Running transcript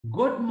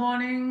Good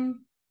morning,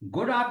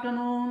 good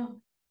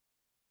afternoon,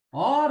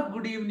 or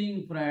good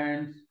evening,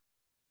 friends,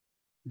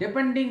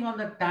 depending on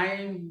the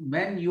time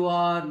when you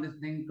are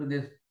listening to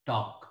this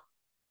talk.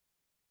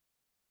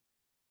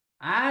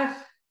 As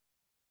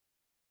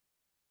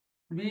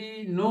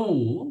we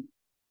know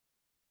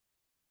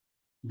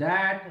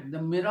that the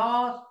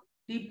MIROS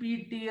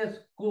TPTS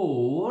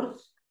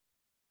course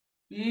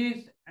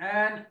is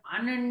an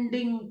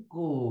unending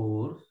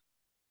course,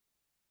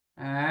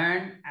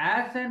 and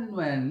as and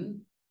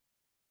when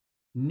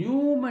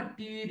new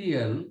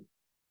material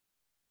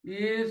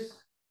is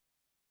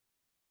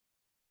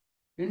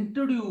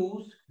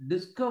introduced,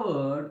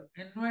 discovered,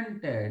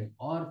 invented,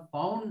 or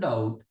found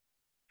out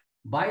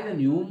by the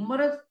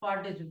numerous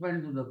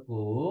participants of the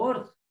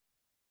course,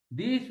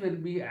 these will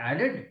be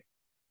added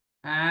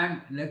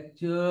and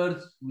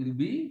lectures will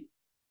be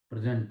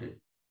presented.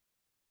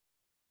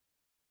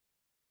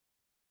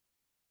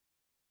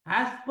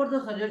 As per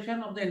the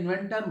suggestion of the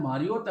inventor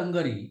Mario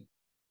Tangari,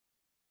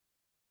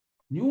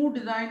 new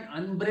design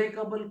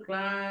unbreakable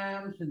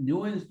clamps,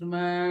 new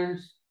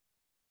instruments,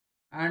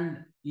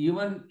 and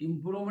even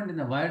improvement in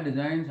the wire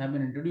designs have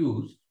been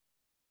introduced.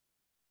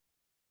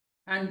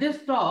 And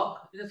this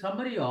talk is a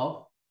summary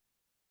of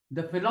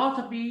the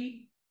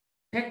philosophy,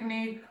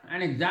 technique,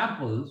 and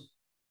examples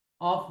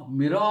of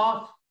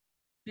MIROS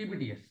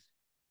TPTS.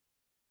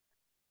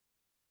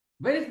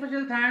 Very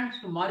special thanks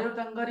to Mario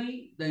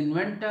Tangari, the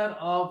inventor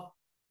of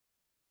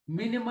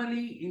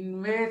minimally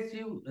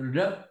invasive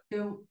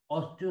reductive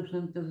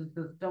osteosynthesis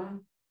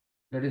system,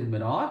 that is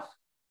MIROS.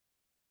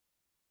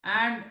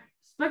 And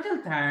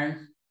special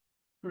thanks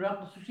to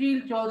Dr.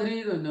 Sushil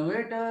Chaudhary, the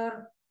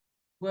innovator,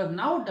 who has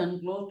now done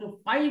close to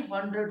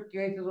 500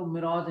 cases of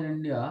MIROS in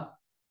India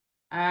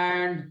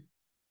and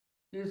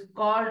is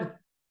called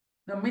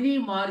the mini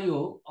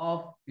Mario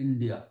of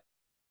India.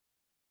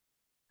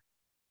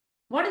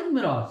 What is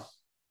MIROS?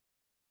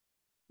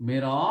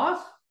 MIROS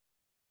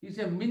is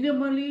a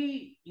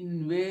minimally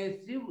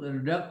invasive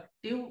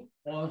reductive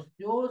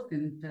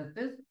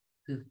osteosynthesis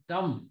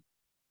system.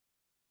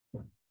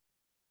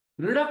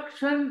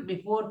 Reduction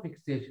before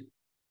fixation.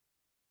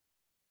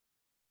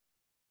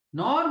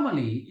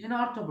 Normally, in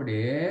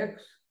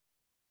orthopedics,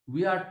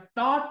 we are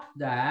taught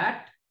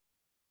that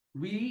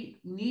we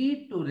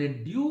need to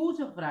reduce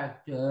a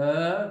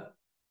fracture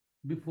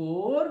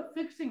before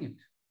fixing it.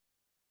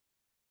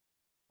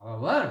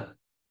 However,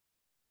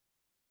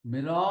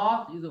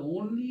 MIROS is the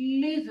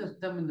only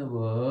system in the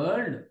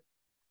world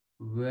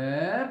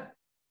where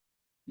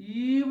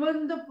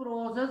even the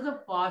process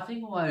of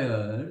passing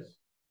wires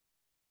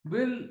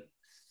will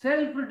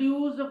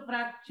self-reduce the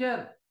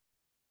fracture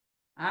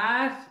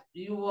as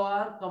you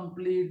are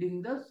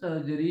completing the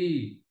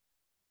surgery.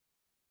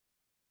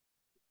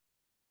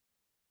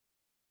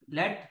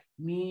 Let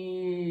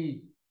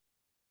me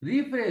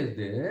rephrase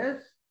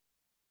this.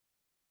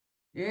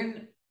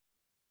 In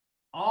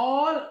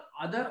all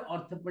other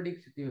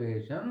orthopedic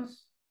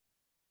situations,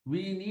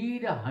 we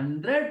need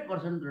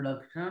 100%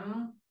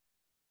 reduction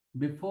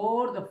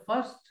before the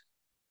first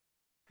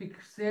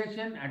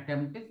fixation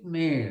attempt is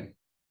made.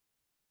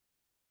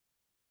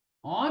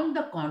 On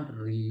the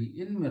contrary,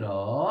 in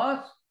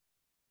MIROS,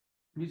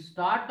 we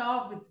start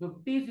off with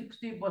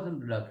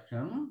 50-60%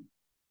 reduction,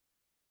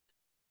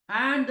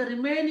 and the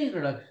remaining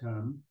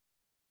reduction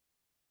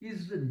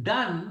is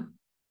done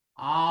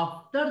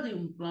after the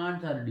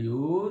implants are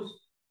reduced,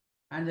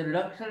 and the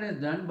reduction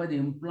is done by the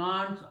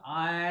implants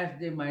as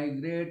they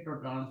migrate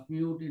or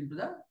transmute into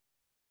the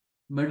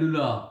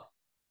medulla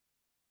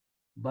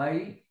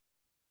by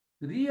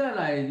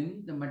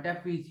realizing the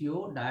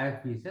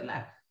metaphysio-diaphyseal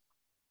axis.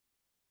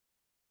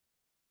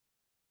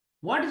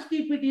 What is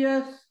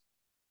TPTS?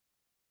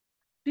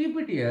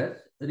 TPTS,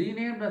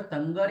 renamed as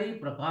Tangari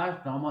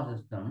Prakash Trauma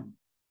System,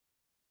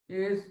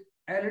 is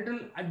a little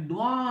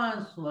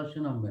advanced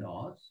version of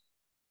MIROS,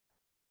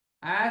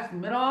 as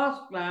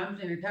MIROS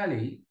clamps in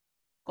Italy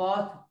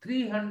cost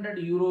 300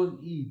 euros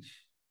each,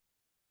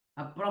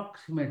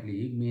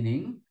 approximately,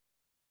 meaning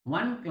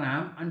one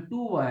clamp and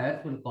two wires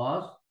will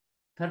cost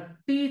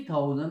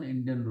 30,000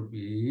 Indian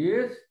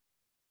rupees,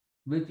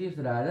 which is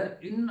rather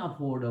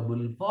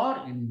unaffordable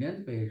for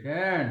Indian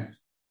patients.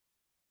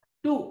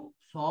 To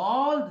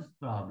solve this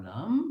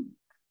problem,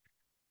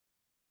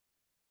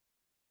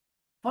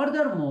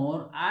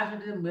 furthermore, as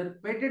it is a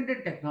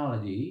patented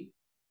technology,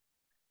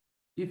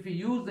 if we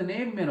use the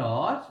name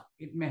MIROS,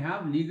 it may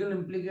have legal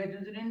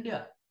implications in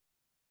India.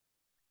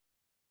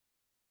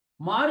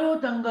 Mario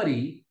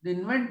Tangari, the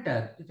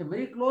inventor, is a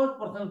very close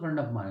personal friend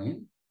of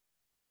mine,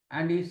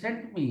 and he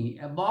sent me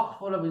a box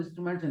full of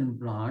instruments and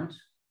implants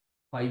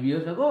 5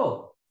 years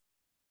ago.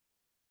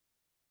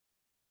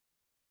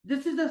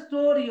 This is the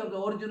story of the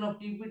origin of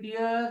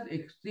TPTS.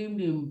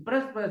 Extremely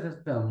impressed by the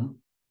system,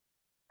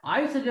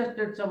 I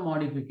suggested some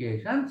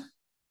modifications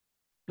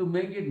to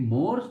make it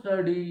more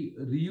sturdy,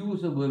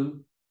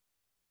 reusable,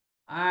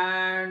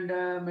 and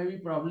maybe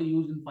probably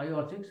used in 5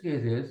 or 6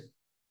 cases,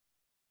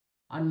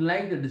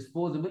 unlike the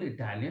disposable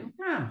Italian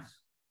clamps.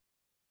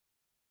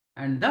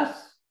 And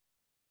thus,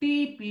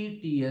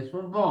 TPTS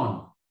was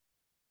born.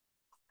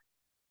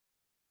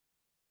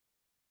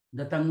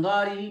 the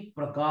Tangari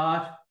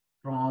Prakash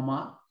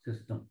trauma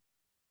system.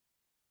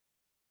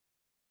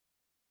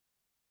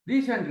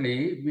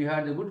 Recently, we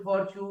had the good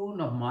fortune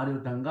of Mario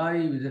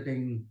Tangari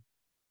visiting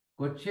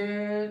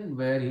Cochin,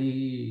 where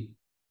he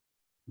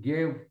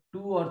gave 2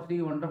 or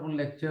 3 wonderful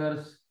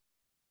lectures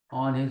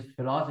on his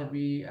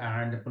philosophy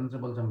and the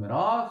principles of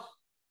MIROS.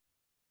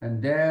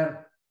 And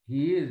there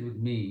he is with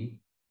me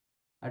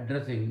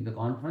addressing the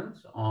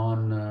conference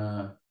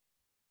on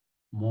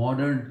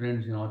modern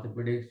trends in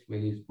orthopedics, where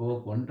he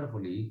spoke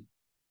wonderfully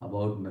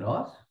about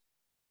MIROS.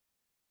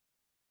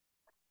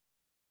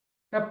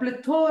 A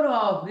plethora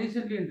of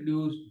recently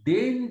introduced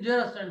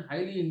dangerous and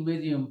highly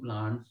invasive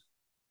implants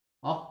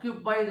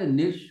occupy the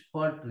niche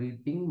for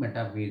treating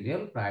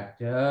metaphyseal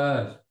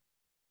fractures.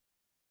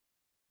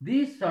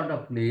 These sort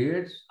of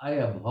plates I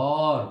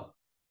abhor.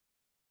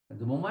 At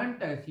the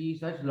moment I see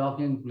such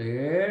locking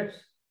plates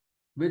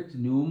with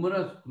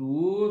numerous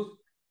screws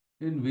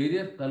in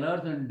various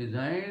colors and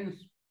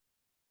designs,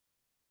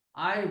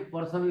 I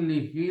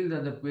personally feel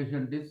that the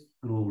patient is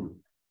screwed.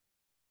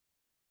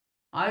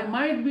 I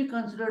might be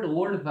considered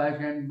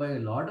old-fashioned by a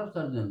lot of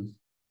surgeons,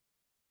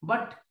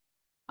 but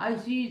I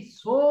see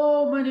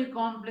so many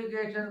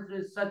complications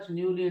with such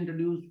newly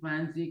introduced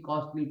fancy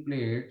costly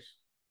plates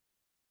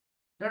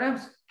that I'm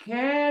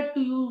scared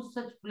to use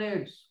such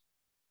plates.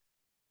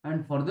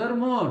 And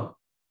furthermore,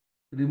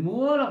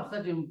 removal of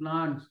such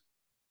implants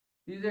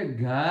is a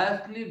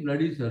ghastly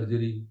bloody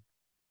surgery.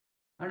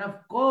 And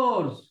of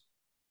course,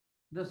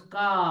 the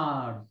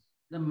scars,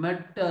 the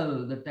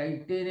metal, the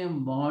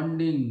titanium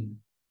bonding,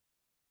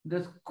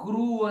 the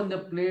screw and the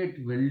plate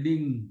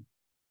welding,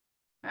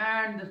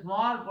 and the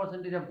small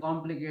percentage of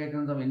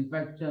complications of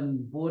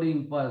infection,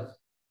 pouring pus.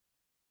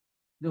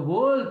 The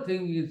whole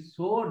thing is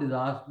so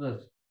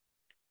disastrous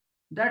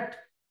that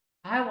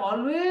I have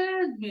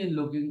always been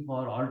looking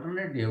for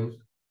alternatives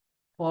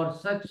for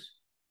such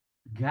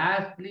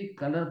ghastly,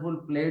 colorful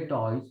play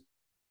toys,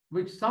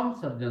 which some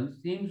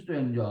surgeons seems to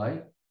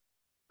enjoy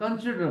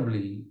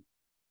considerably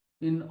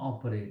in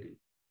operating.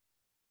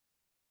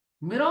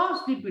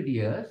 MIROS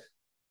TPTS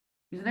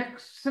is an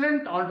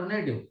excellent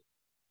alternative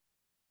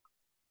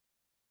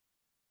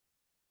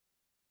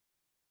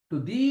to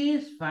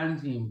these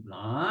fancy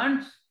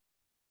implants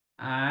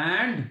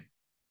and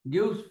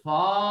gives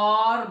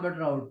far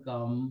better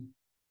outcome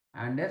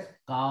and a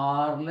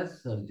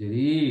scarless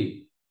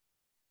surgery.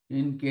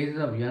 In cases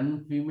of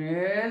young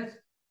females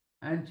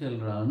and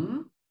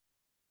children,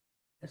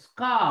 a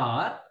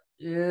scar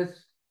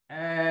is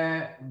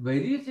a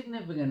very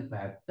significant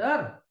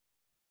factor,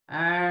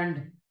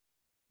 and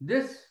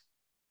this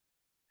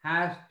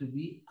has to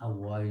be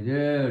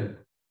avoided.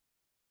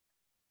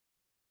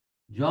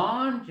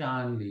 John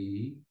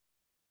Charnley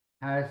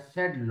has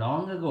said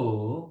long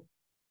ago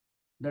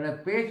that a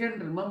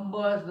patient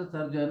remembers the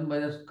surgeon by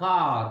the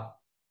scar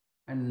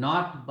and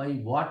not by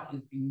what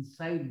is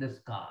inside the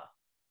scar.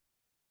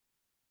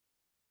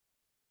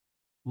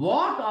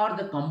 What are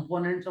the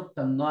components of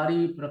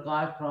Tangari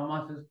Prakash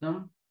trauma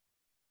system?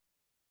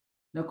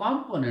 The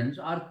components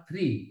are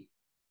 3: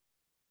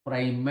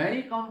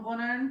 primary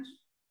components,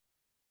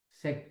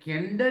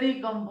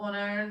 secondary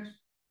components,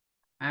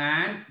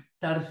 and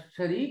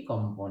tertiary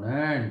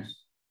components.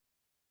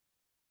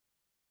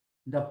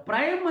 The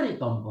primary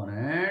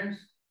components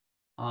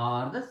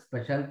are the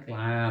special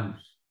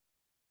clamps.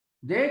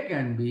 They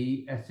can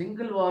be a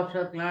single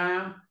washer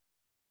clamp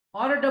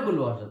or a double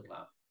washer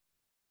clamp,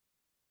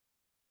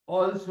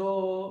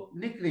 also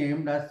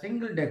nicknamed as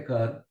single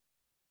decker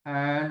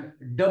and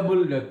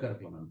double decker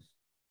clamps.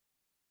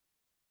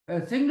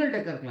 A single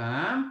decker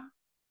clamp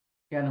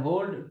can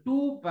hold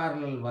 2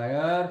 parallel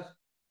wires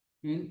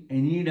in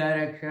any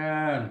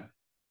direction,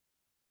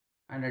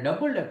 and a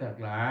double decker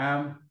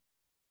clamp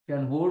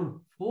can hold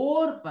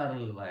 4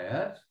 parallel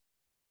wires,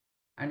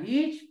 and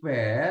each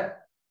pair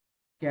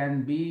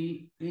can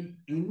be in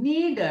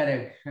any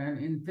direction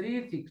in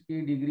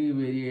 360-degree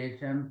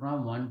variation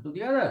from one to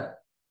the other.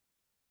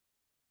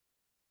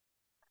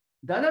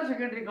 The other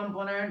secondary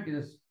component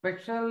is a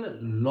special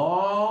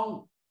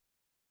long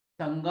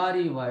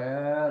Tangari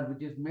wire,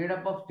 which is made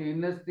up of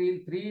stainless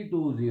steel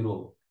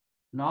 320,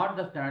 not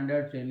the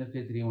standard stainless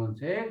steel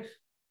 316.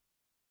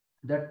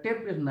 The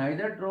tip is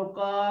neither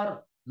trocar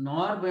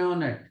nor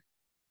bayonet,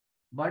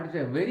 but it's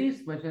a very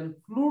special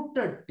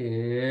fluted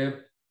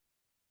tip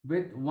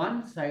with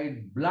one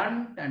side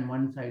blunt and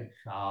one side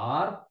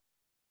sharp,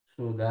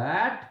 so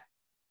that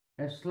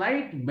a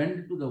slight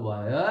bend to the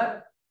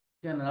wire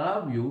can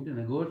allow you to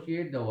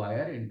negotiate the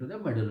wire into the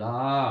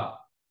medulla.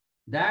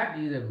 That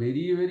is a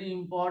very, very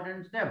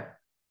important step.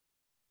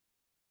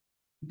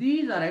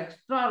 These are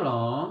extra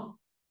long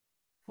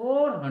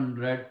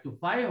 400 to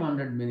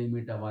 500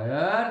 millimeter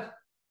wires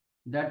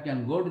that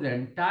can go to the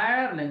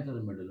entire length of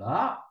the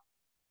medulla,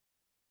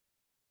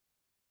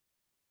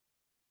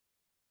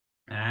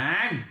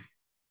 and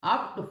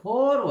up to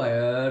 4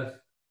 wires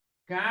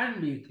can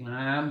be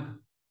clamped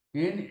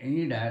in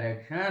any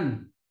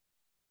direction.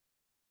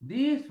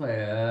 These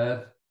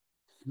wires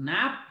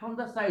snap from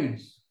the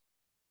sides,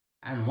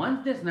 and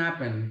once they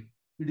snap in,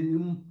 it is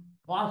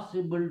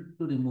possible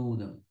to remove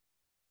them.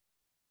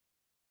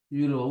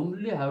 You'll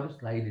only have to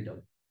slide it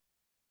out.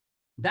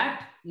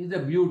 That is the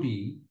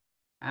beauty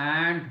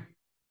and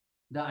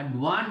the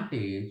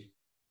advantage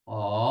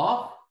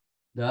of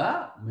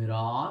the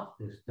MIROS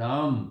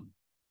system.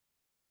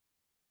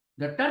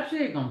 The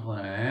tertiary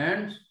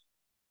components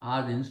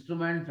are the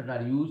instruments that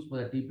are used for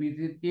the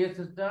TPTS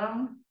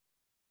system.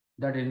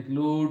 That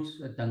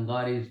includes a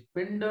Tangari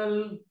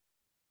spindle,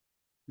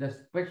 the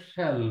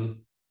special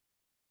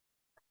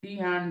T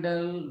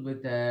handle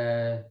with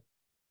a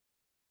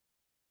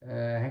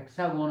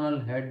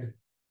hexagonal head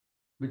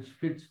which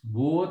fits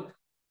both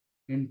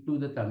into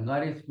the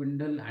Tangari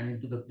spindle and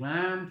into the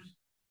clamps,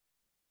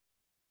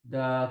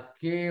 the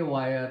K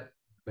wire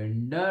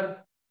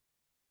bender,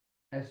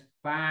 a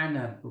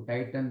spanner to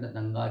tighten the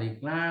Tangari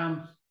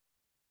clamps,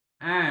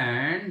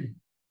 and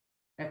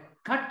a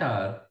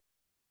cutter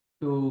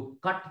to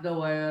cut the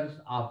wires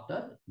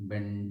after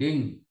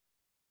bending.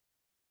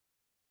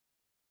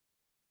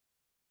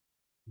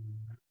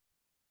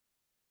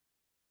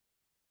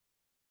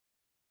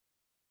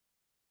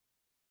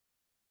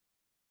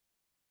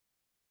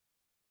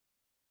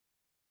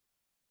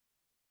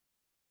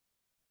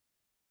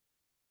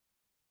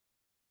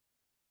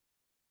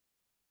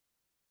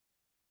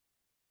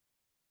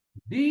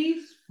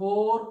 These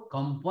four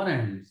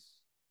components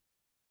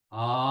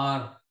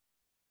are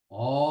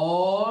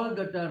all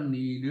that are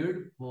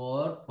needed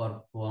for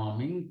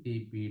performing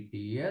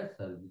TPTS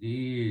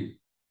surgeries.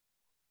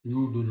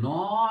 You do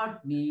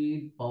not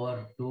need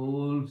power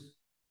tools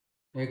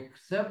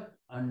except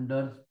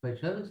under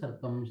special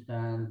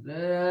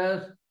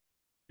circumstances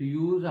to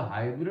use a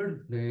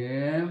hybrid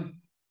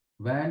frame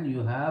when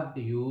you have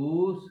to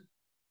use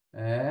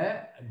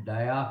a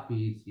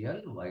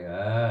diaphysial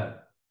wire.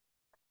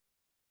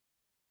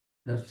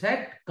 The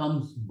set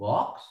comes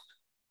boxed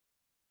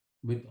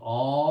with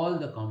all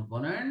the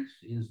components,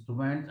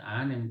 instruments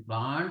and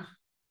implants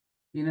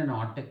in an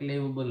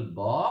autoclavable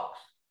box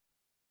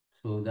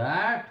so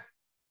that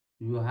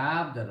you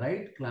have the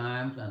right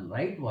clamps and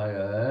right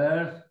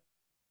wires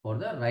for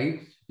the right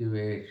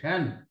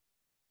situation.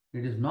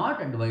 It is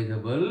not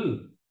advisable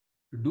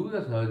to do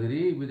the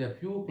surgery with a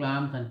few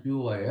clamps and few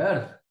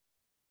wires,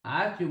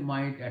 as you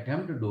might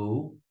attempt to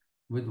do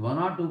with one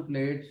or two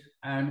plates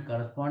and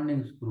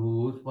corresponding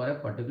screws for a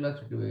particular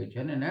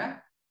situation in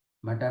a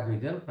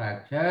metaphyseal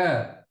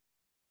fracture.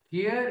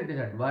 Here it is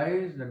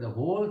advised that the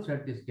whole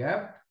set is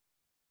kept.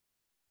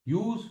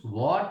 Use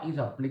what is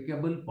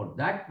applicable for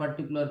that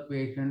particular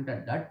patient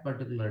at that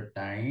particular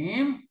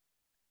time,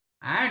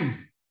 and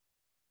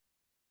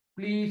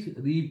please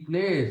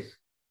replace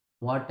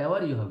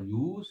whatever you have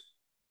used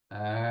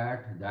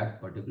at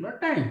that particular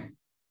time.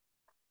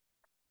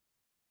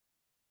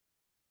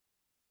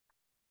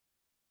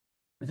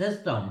 The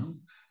system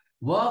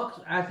works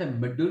as a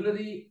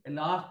medullary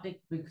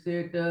elastic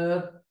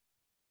fixator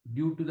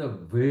due to the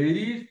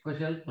very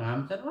special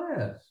clamps and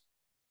wires.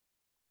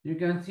 You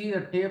can see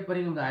the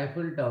tapering of the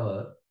Eiffel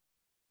Tower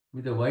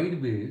with a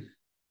wide base,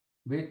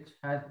 which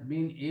has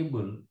been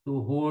able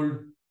to hold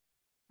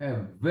a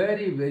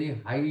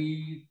very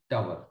high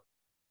tower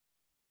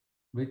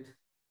with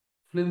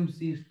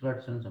flimsy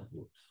struts and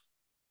supports.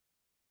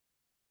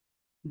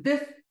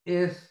 This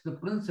is the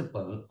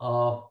principle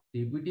of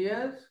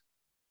TPTS,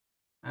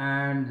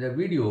 and the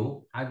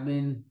video has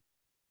been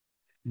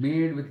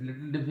made with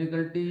little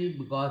difficulty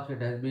because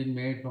it has been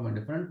made from a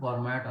different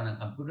format on a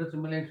computer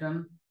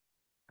simulation,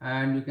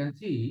 and you can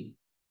see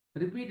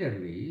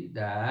repeatedly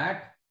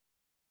that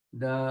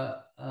the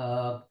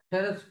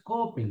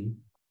telescoping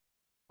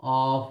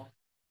of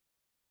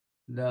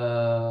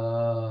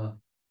the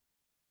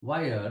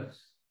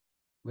wires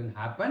will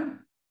happen.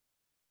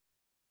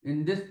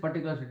 In this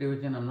particular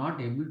situation, I'm not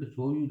able to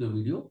show you the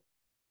video,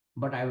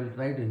 but I will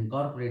try to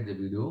incorporate the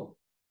video.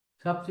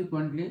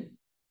 Subsequently,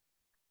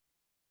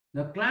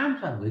 the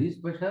clamps are very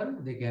special.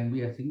 They can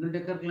be a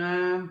single-decker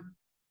clamp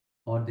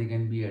or they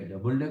can be a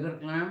double-decker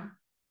clamp.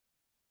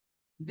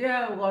 They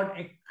have got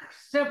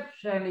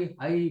exceptionally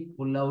high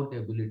pull-out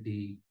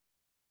ability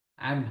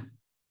and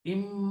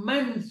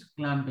immense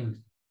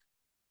clamping.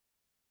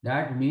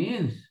 That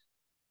means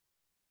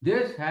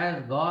this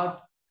has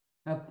got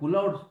a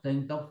pull-out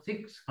strength of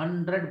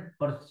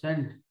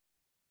 600%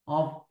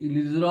 of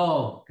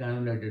Ilizarov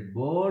cannulated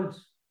bolts,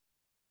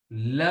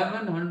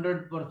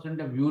 1100%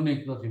 of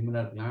Unix or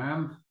similar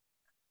clamps,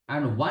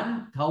 and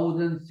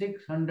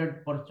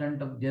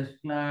 1600% of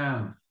just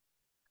clamps.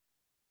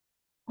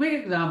 Quick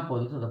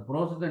examples of the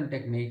process and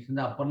techniques in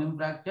the upper limb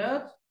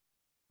fractures,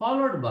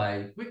 followed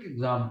by quick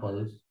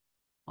examples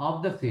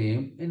of the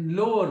same in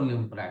lower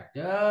limb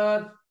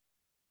fractures,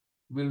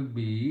 will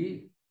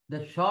be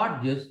the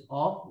short gist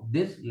of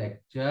this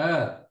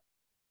lecture.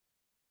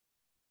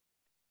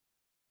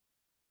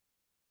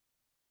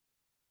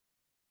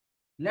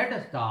 Let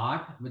us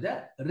start with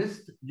the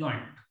wrist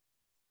joint.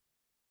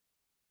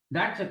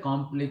 That's a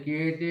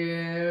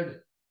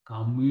complicated,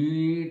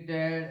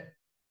 comminuted,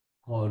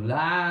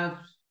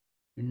 collapsed,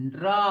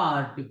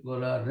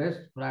 intra-articular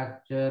wrist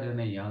fracture in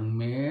a young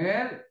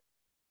male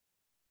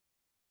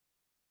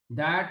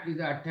That is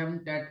the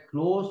attempt at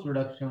close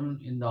reduction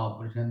in the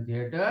operation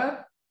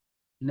theatre.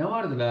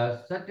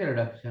 Nevertheless, such a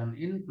reduction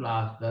in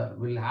plaster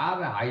will have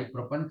a high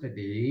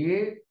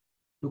propensity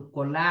to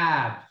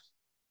collapse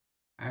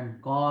and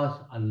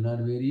cause ulnar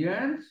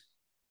variants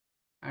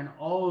and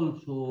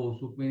also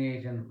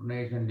supination,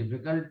 pronation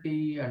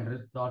difficulty and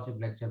wrist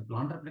dorsiflexion,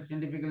 plantar flexion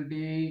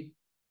difficulty.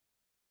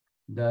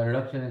 The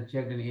reduction is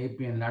checked in AP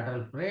and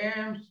lateral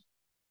frames.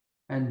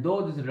 And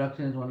though this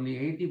reduction is only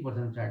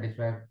 80%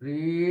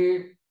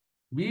 satisfactory,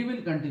 we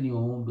will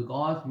continue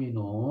because we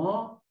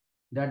know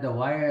that the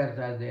wires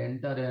as they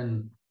enter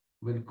in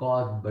will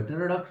cause better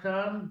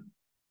reduction.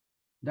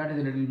 That is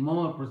a little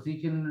more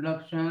precision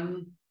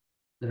reduction.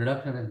 The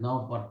reduction is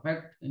now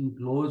perfect in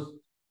closed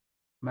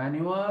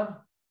maneuver.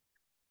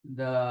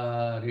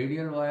 The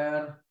radial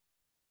wire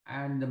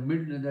and the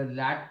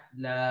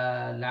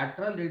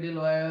lateral radial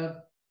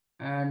wire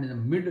and the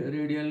medial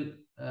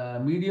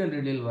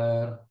radial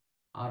wire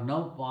are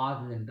now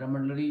passed in the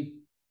intramedullary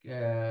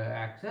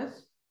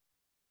axis.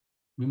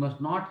 We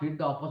must not hit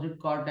the opposite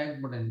cortex,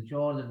 but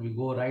ensure that we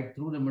go right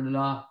through the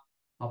medulla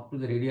up to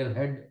the radial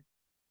head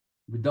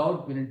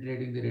without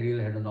penetrating the radial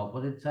head on the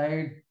opposite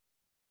side.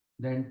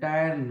 The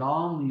entire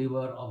long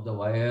lever of the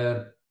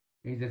wire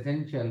is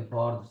essential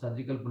for the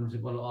surgical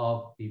principle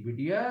of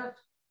TPTS.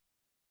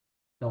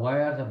 The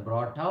wires are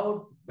brought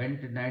out,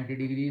 bent at 90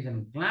 degrees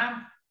and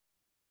clamped.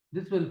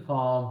 This will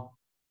form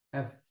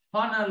a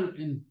funnel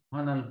in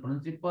funnel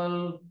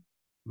principle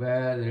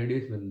where the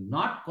radius will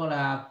not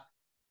collapse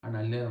and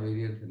ulnar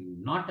variance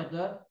will not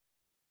occur.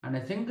 And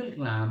a single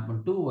clamp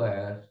on two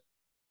wires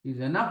is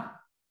enough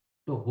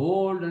to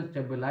hold and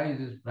stabilize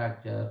this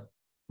fracture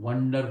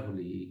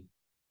wonderfully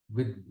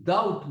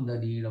without the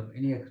need of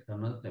any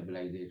external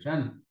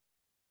stabilization.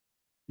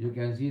 You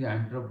can see the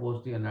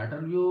anteroposterior and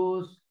lateral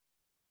views,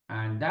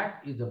 and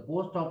that is the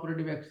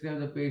post-operative X-ray of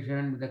the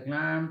patient with the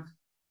clamps.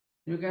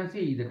 You can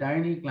see the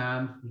tiny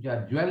clamps, which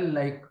are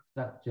gel-like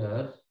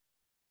structures,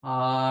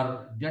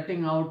 are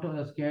jutting out of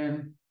the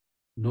skin.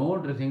 No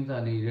dressings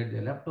are needed.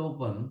 They're left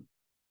open,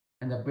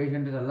 and the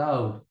patient is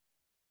allowed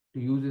to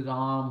use his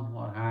arm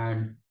or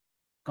hand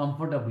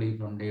comfortably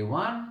from day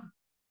one.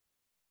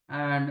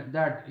 And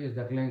that is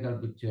the clinical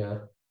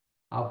picture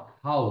of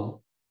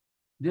how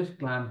this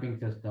clamping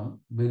system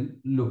will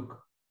look.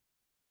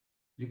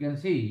 You can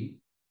see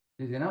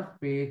there's enough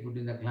space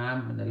between the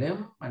clamp and the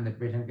limb, and the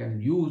patient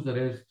can use the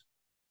wrist,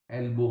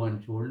 elbow,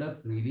 and shoulder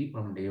freely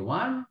from day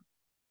one.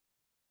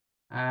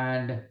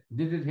 And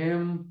this is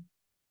him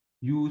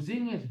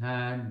using his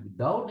hand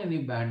without any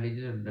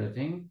bandages or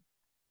dressing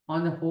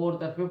on the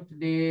fourth or fifth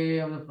day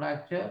of the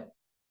fracture.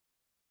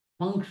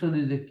 Function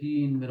is the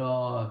key in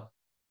MIROS.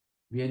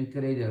 We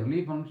encourage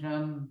early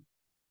function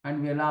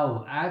and we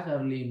allow as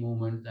early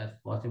movements as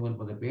possible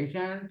for the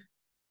patient.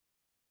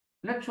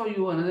 Let's show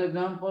you another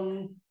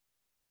example.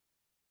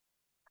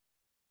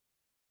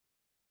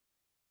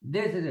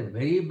 This is a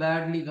very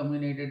badly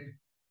comminuted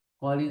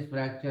Colles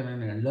fracture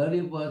in an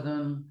elderly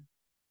person,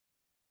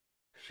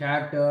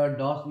 shattered,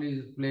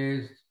 dorsally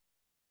displaced,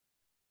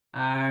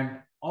 and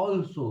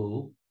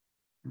also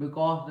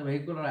because the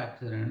vehicular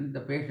accident,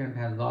 the patient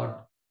has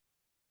got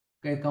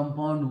a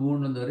compound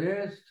wound on the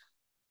wrist.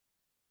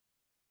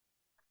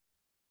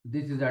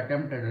 This is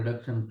attempted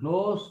reduction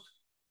closed.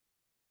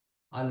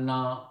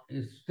 Ulna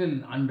is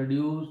still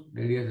unreduced.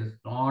 Radius is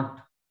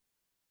not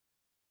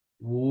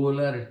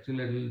volar, it's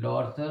still a little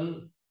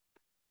dorsal.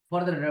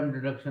 Further attempt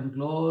reduction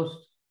closed.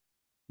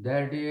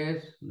 There it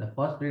is. The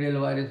first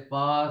radial wire is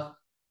passed.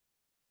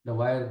 The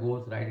wire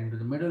goes right into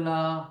the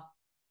medulla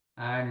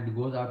and it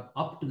goes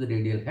up to the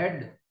radial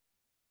head.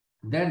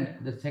 Then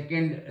the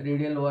second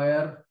radial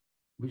wire,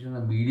 which is on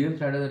the medial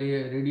side of the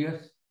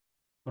radius,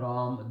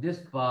 from this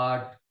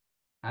part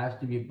has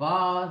to be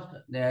passed.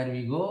 There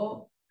we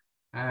go.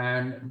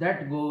 And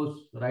that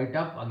goes right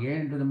up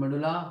again to the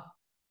medulla.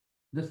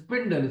 The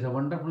spindle is a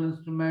wonderful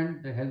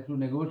instrument that helps to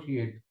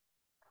negotiate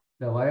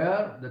the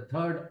wire. The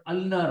third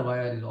ulnar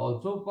wire is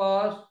also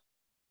passed.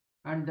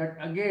 And that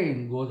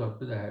again goes up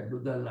to the head,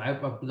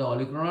 up to the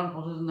olecranon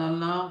process in the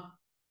ulna.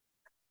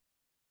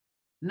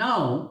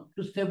 Now,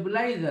 to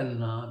stabilize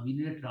ulna, we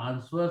need a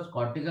transverse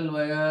cortical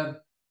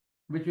wire,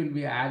 which will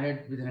be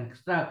added with an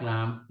extra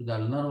clamp to the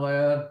ulnar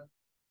wire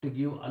to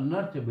give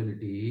ulnar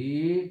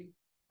stability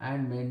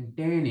and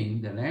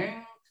maintaining the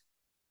length.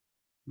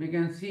 We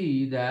can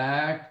see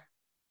that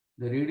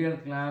the radial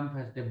clamp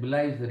has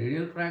stabilized the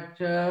radial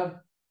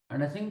fracture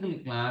and a single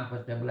clamp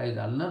has stabilized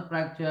the ulnar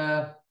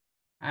fracture,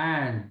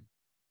 and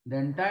the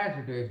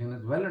entire situation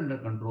is well under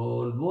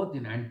control, both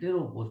in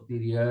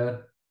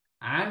anterior-posterior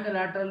and the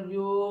lateral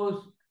views,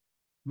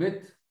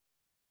 with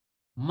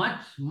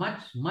much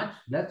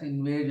less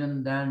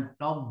invasion than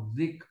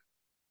toxic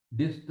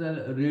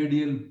distal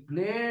radial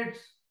plates,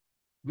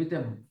 with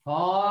a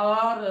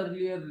far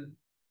earlier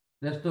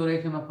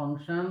restoration of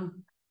function,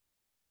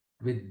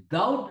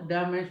 without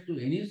damage to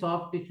any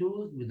soft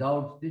tissues,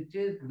 without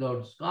stitches,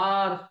 without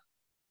scars,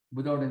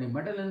 without any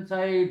metal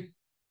inside,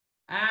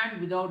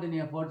 and without any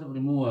efforts of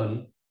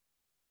removal.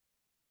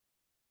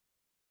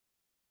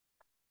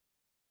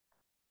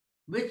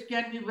 which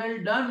can be well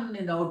done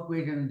in the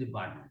outpatient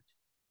department.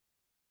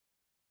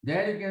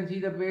 There you can see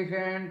the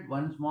patient,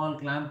 one small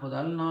clamp for the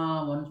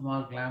ulna, one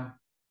small clamp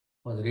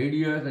for the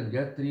radius, and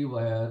just three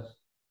wires.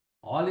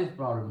 All his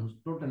problems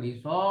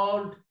totally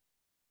solved.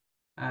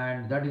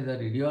 And that is a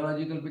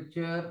radiological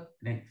picture,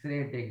 an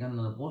X-ray taken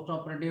on the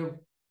post-operative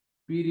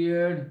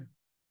period,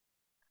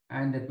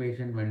 and the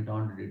patient went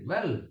on to do it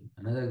well.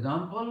 Another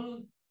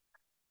example,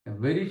 a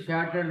very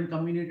shattered and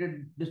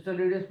comminuted distal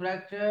radius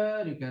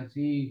fracture. You can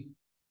see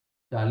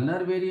the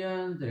ulnar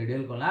variance, the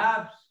radial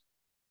collapse,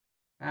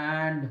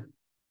 and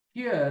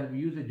here we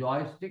use a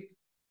joystick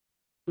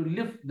to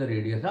lift the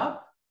radius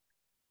up.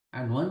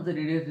 And once the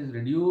radius is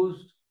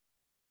reduced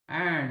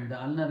and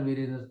the ulnar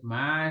variance is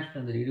smashed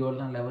and the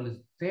radioulnar level is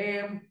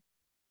same,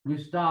 we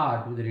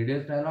start with the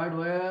radial styloid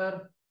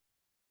wire,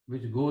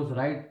 which goes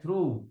right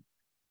through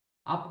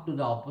up to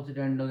the opposite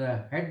end of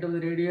the head of the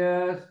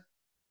radius.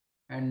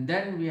 And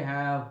then we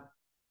have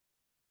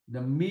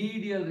the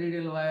medial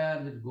radial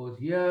wire which goes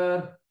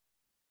here,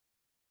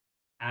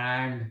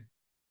 and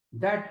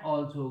that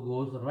also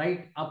goes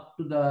right up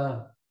to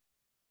the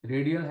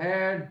radial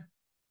head.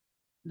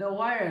 The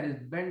wire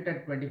is bent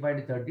at 25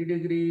 to 30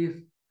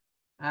 degrees,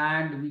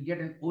 and we get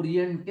an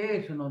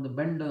orientation of the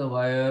bend of the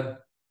wire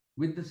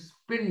with the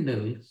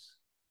spindles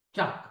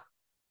chuck,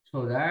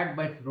 so that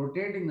by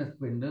rotating the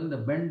spindle, the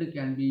bend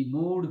can be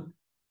moved,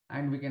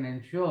 and we can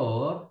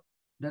ensure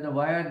that the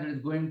wire that is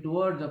going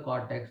towards the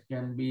cortex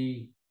can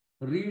be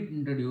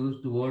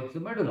reintroduced towards the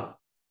medulla.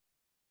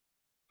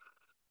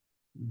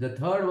 The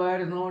third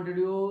wire is now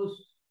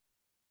introduced,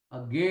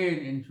 again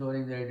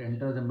ensuring that it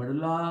enters the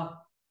medulla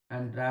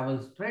and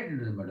travels straight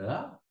into the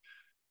medulla.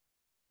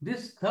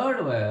 This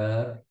third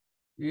wire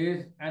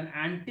is an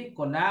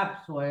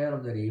anti-collapse wire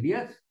of the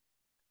radius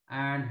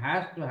and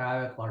has to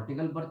have a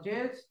cortical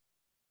purchase.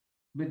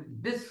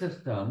 With this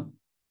system,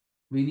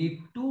 we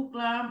need two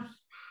clamps,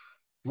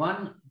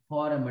 one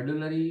for a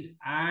medullary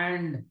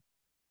and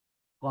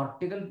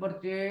cortical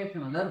purchase,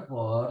 another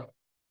for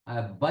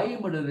a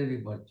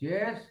bimedullary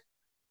purchase.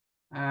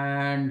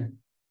 And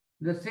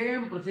the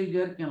same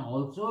procedure can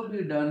also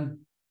be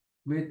done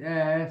with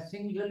a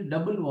single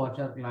double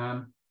washer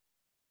clamp,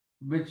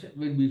 which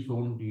will be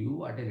shown to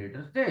you at a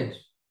later stage.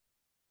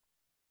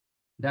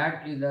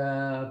 That is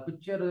a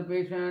picture of the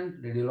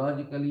patient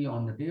radiologically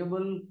on the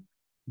table.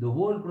 The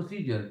whole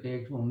procedure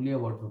takes only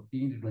about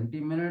 15 to 20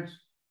 minutes,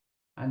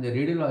 and the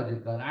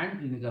radiological and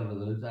clinical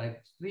results are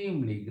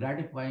extremely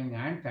gratifying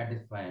and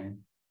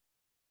satisfying.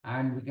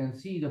 And we can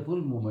see the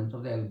full movements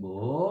of the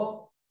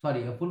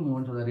full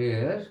movements of the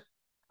wrist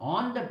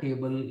on the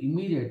table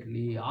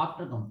immediately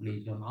after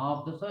completion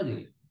of the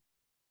surgery.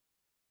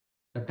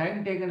 The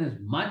time taken is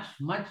much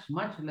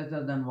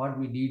lesser than what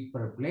we need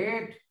per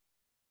plate.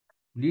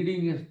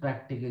 Bleeding is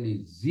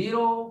practically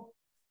zero,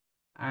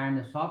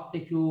 and soft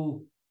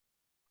tissue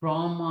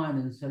trauma and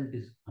insult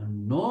is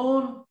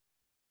unknown.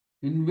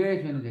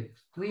 Invasion is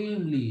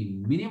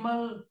extremely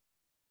minimal.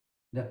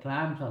 The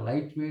clamps are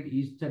lightweight,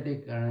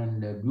 aesthetic,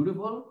 and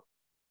beautiful.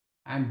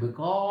 And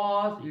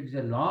because it's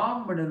a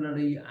long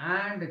medullary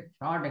and a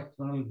short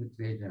external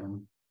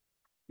fixation,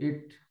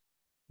 it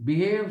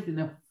behaves in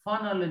a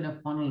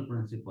funnel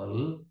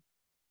principle,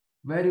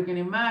 where you can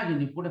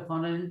imagine you put a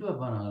funnel into a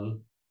funnel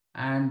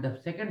and the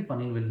second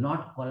funnel will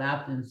not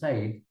collapse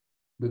inside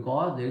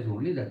because there is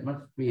only that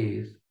much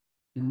space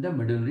in the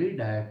medullary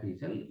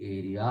diaphyseal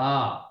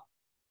area.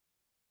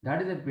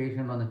 That is a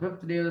patient on the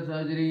 5th day of the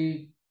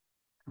surgery.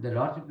 The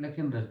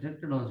dorsiflexion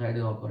restricted on the side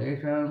of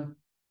operation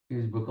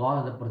is because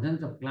of the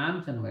presence of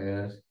clamps and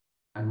wires,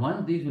 and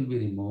once these will be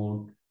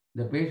removed,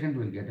 the patient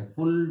will get a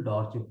full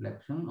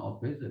dorsiflexion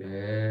of his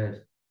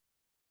wrist.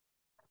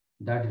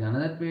 That is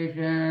another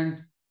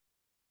patient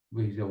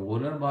which is a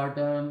volar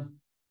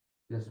button,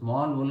 a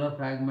small volar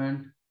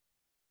fragment,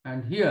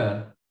 and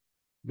here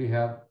we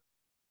have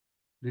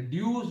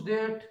reduced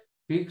it,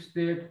 fixed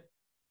it,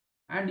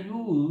 and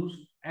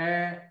used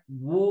a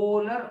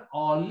volar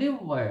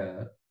olive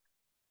wire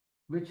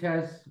which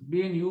has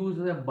been used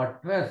as a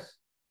buttress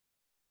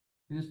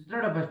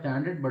instead of a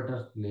standard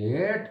buttress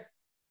plate,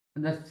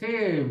 and the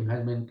same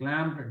has been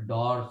clamped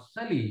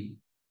dorsally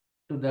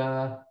to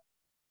the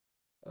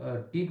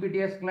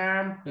TPTS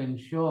clamp to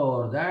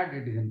ensure that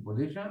it is in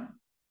position.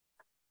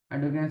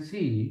 And you can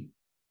see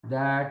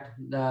that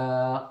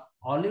the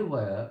olive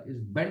wire is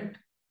bent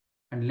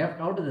and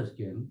left out of the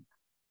skin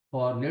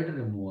for later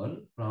removal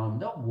from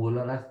the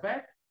volar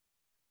aspect.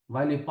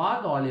 While you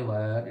pass the olive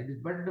wire, it is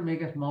better to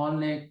make a small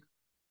neck,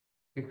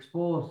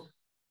 expose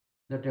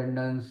the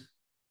tendons,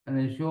 and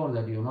ensure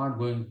that you are not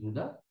going through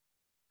the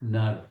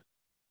nerve.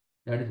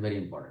 That is very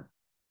important.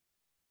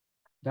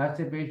 That's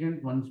a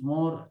patient, once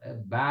more, a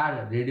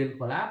bad radial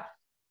collapse.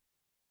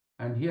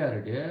 And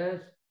here it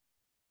is,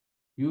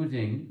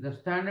 using the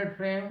standard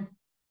frame.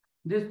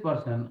 This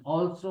person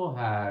also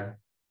had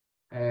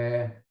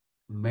a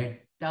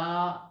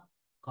metacarpal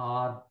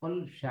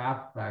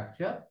shaft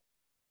fracture,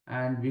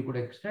 and we could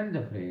extend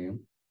the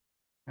frame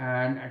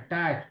and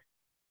attach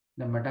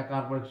the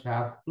metacarpal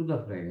shaft to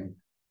the frame.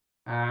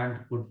 and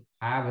could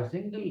have a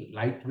single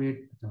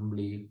lightweight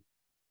assembly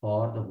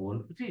for the whole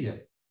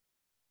procedure.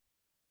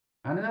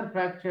 Another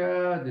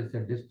fracture, this is a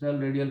distal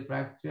radial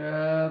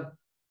fracture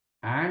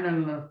and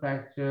ulnar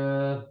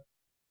fracture,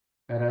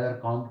 a rather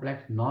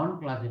complex,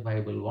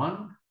 non-classifiable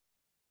one.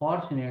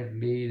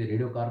 Fortunately, the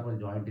radiocarpal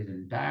joint is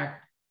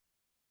intact,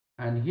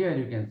 and here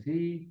you can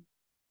see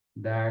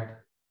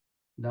that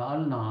the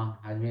ulna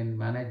has been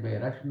managed by a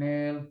rush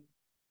nail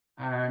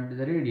and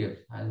the radius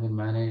has been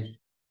managed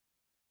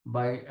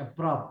by a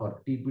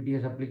proper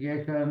TPTS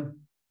application,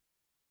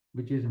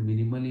 which is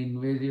minimally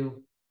invasive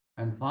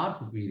and far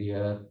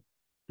superior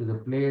to the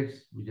plates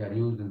which are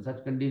used in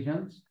such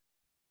conditions.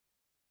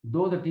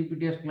 Though the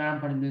TPTS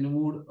clamp has been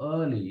removed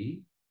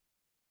early,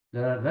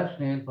 there are rush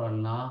nails for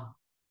ulna.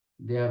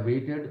 They are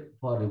waited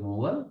for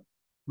removal,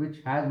 which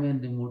has been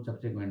removed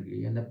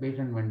subsequently, and the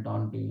patient went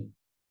on to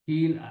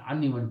heal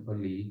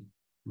uneventfully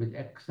with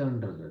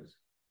excellent results.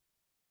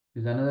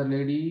 There's another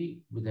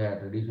lady with a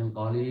traditional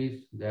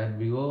collies. There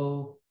we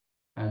go.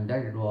 And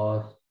that it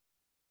was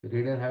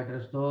radial height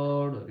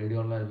restored,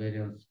 radiolar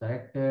variance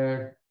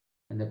corrected,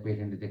 and the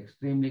patient is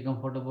extremely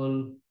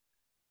comfortable.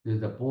 This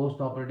is the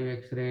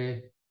post-operative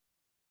X-ray.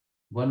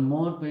 One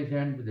more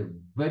patient with a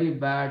very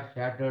bad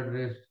shattered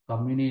wrist,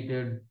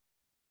 comminuted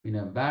in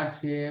a bad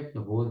shape.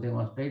 The whole thing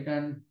was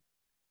straightened,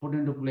 put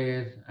into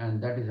place,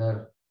 and that is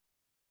her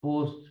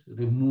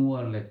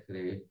post-removal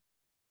X-ray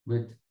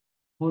with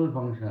full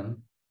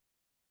function,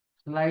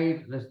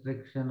 slight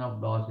restriction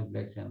of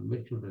dorsiflexion,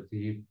 which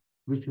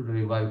should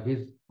revive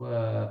his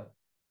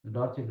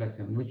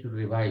dorsiflexion, which should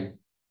revive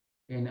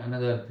in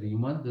another 3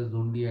 months. This is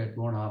only a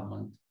 2.5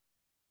 months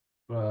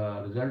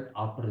result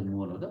after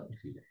removal of the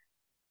procedure.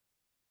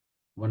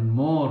 One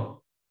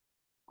more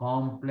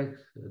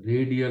complex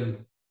radial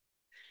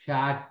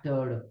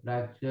shattered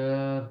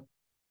fracture.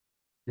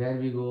 There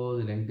we go.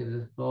 The length is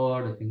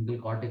restored. A single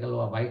cortical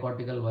or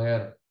bicortical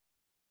wire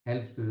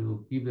helps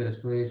to keep the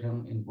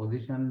restoration in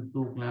position.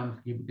 Two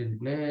clamps keep it in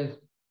place.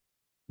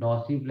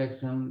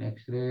 Dorsiflexion,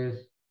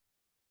 X-rays,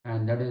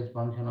 and that is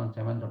function on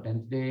 7th or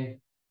 10th day.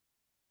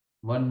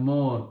 One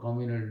more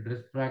comminuted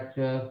wrist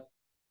fracture,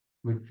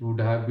 which would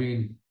have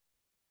been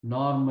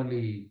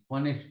normally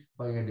punished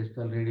by a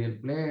distal radial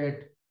plate,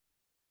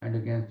 and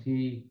you can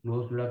see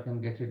close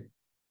reduction gets it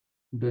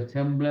into a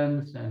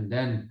semblance, and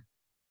then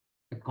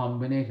a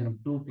combination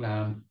of two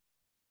clamps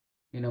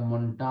in a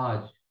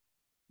montage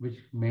which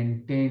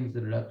maintains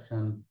the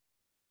reduction,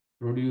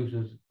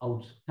 produces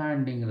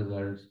outstanding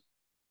results,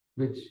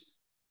 which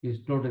is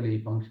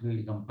totally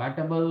functionally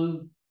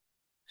compatible.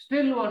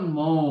 Still one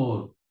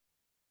more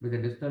with a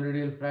distal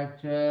radial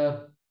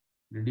fracture,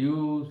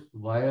 reduced,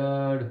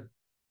 wired,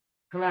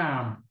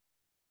 clamp,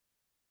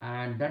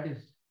 and that is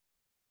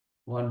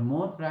one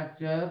more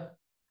fracture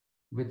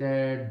with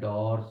a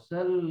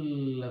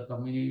dorsal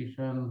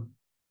comminution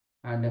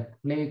and a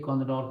flake on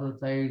the dorsal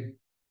side,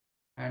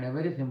 and a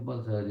very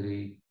simple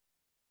surgery.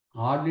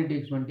 Hardly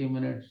takes 20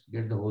 minutes to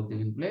get the whole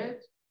thing in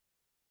place.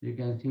 You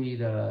can see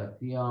the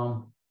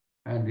C-arm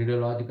and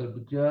radiological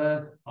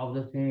picture of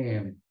the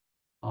same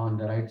on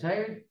the right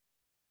side,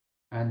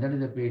 and that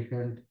is a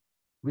patient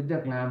with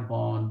the clamp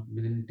on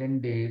within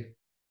 10 days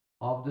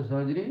of the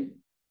surgery,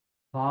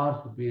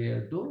 far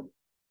superior to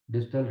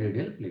distal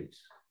radial plates.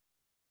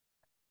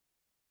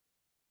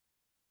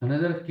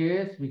 Another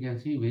case, we can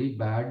see very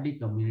badly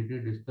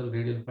comminuted distal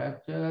radial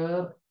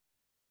fracture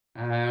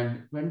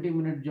and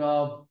 20-minute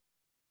job.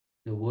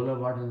 The volar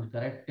button is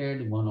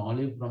corrected, one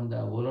olive from the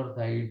volar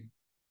side,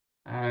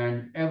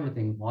 and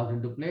everything falls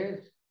into place.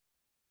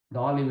 The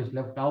olive is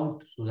left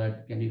out so that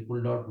it can be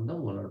pulled out from the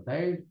volar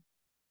side.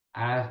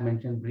 As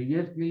mentioned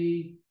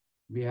previously,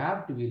 we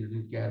have to be a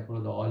little careful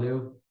of the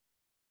olive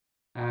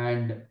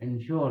and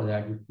ensure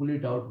that we pull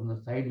it out from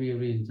the side we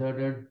have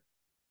inserted,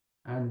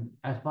 and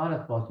as far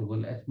as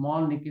possible, a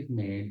small nick is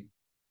made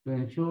to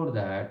ensure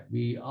that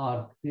we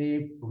are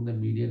safe from the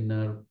median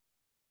nerve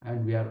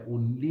and we are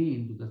only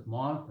into the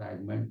small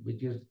fragment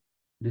which is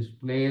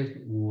displaced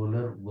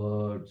volar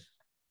words.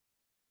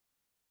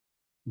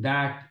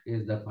 That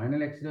is the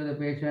final X-ray of the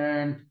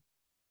patient.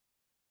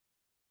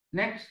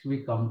 Next,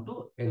 we come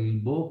to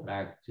elbow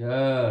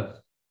fractures.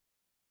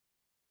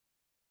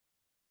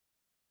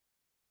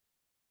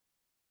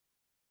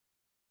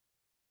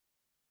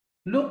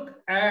 Look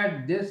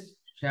at this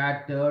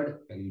shattered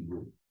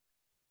elbow.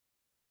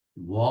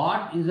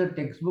 What is the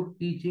textbook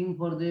teaching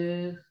for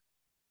this?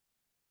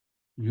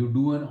 You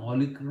do an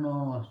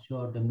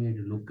olecranosciotomy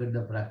to look at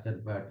the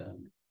fracture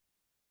pattern.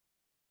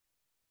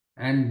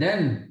 And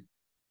then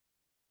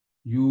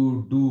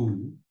you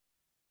do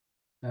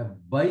a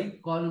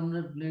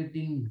bicolumnar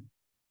plating,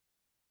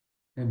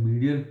 a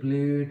medial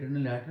plate and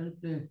a lateral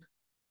plate.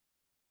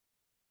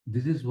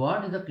 This is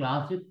what is the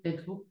classic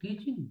textbook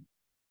teaching.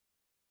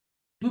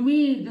 To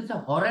me, this is a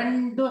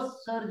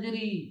horrendous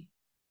surgery.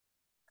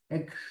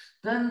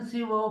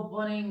 Extensive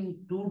opening,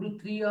 2 to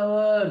 3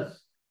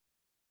 hours.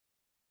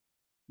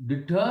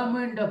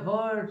 Determined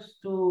efforts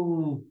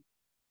to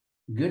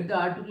get the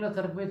articular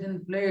surface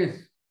in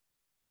place.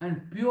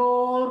 and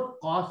pure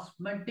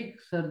cosmetic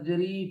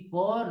surgery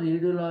for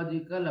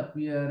radiological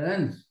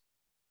appearance.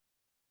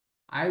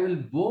 I will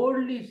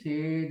boldly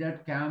say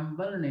that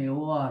Campbell and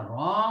Neo are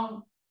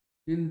wrong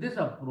in this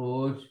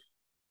approach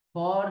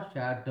for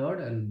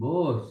shattered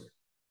elbows.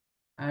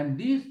 And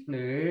these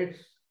plates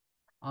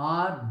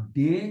are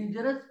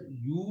dangerous,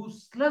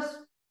 useless,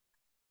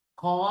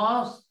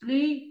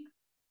 costly,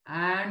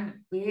 and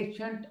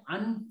patient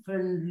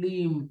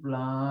unfriendly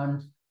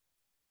implants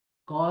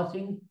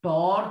causing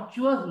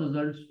tortuous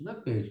results to the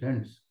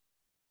patients.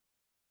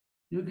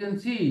 You can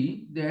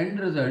see the end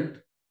result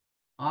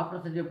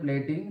after such a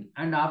plating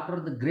and after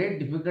the great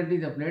difficulty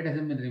the plate has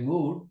been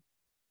removed,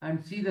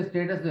 and see the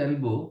status of the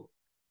elbow.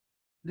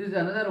 This is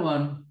another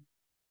one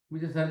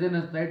which the surgeon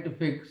has tried to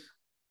fix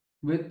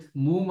with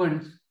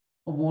movements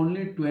of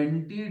only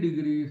 20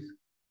 degrees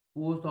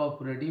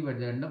post-operative at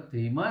the end of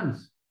 3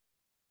 months.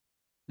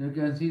 You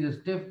can see the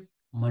stiff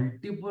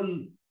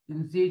multiple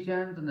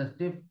incisions and the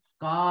stiff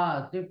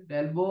scar, stiff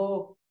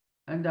elbow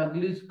and the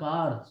ugly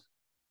scars.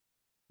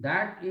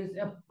 That is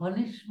a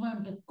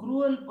punishment, a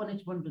cruel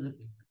punishment to the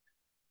patient.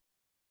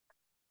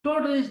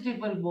 Totally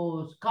stiff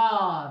elbow,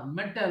 scar,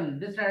 metal,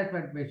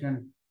 dissatisfied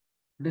patient,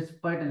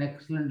 despite an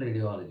excellent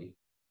radiology.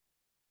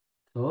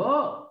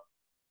 So,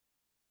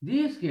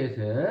 these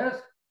cases,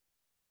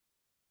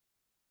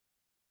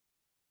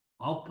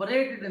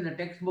 operated in the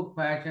textbook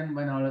fashion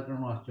by molecular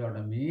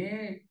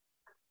osteotomy,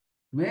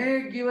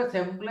 may give a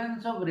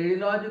semblance of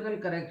radiological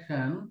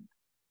correction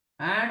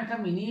and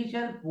some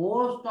initial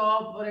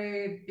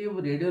post-operative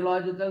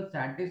radiological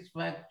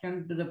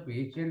satisfaction to the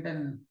patient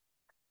and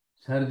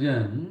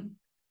surgeon,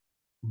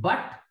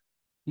 but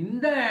in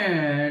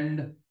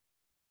the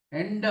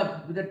end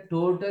up with a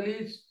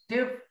totally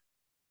stiff,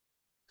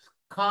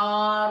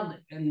 scarred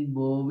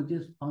elbow which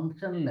is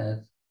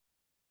functionless,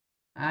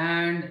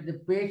 and the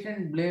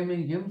patient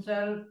blaming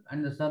himself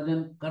and the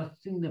surgeon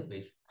cursing the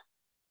patient.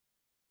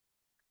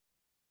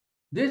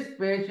 This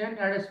patient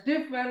had a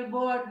stiff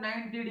elbow at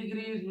 90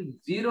 degrees with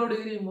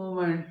 0-degree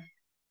movement,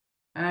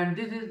 and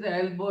this is the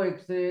elbow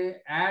X-ray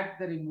at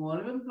the removal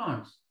of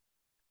implants.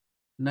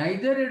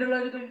 Neither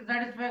radiological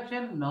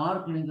satisfaction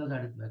nor clinical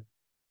satisfaction.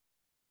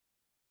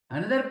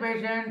 Another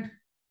patient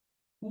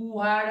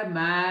who had a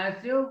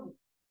massive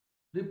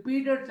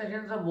repeated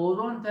sessions of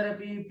ozone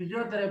therapy,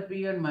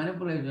 physiotherapy, and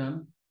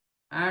manipulation,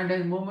 and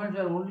his movements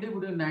were only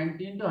between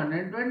 19 to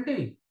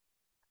 120.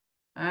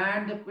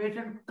 And the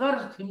patient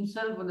cursed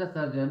himself and the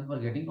surgeon for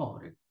getting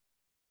operated.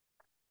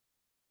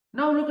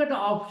 Now look at the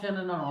option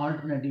and an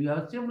alternative. You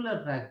have a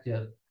similar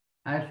fracture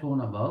as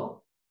shown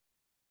above.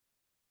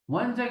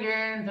 Once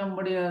again,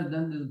 somebody has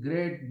done this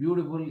great,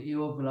 beautiful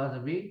EO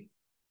philosophy,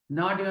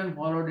 not even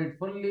followed it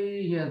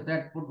fully. He has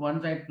that put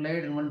one side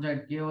plate and one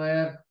side K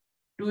wire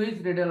to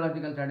his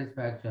radiological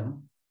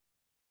satisfaction.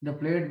 The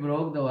plate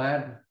broke, the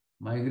wire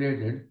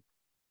migrated.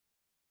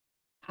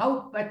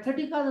 How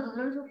pathetic are the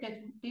results of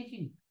textbook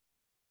teaching?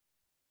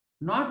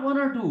 Not one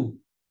or two.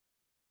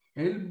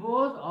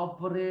 Elbows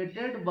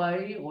operated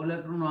by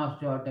olecranon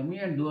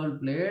osteotomy and dual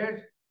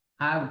plates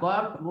have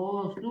got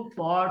close to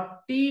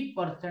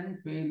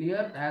 40%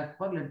 failure as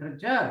per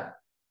literature.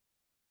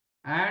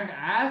 And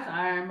as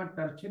I am a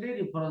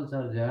tertiary referral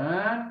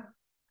surgeon,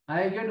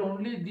 I get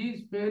only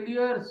these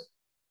failures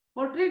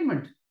for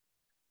treatment.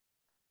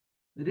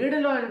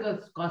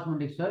 Radiological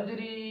cosmetic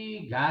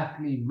surgery,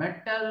 ghastly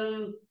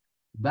metal,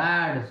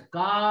 bad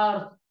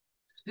scars,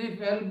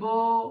 stiff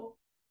elbow,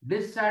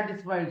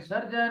 dissatisfied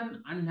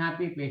surgeon,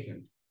 unhappy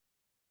patient.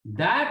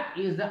 That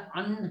is the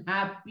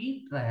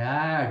unhappy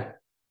triad.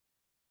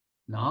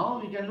 Now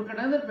we can look at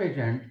another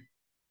patient.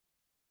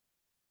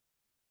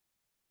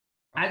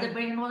 As the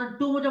patient was in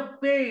too much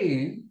of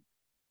pain,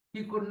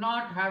 he could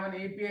not have an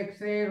AP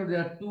X-ray, so there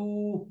are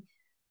two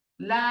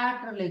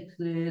lateral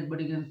X-rays,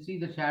 but you can see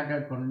the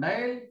shattered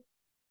condyle.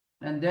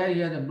 And there he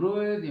has a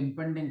bruise,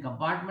 impending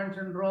compartment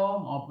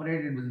syndrome,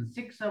 operated within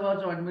 6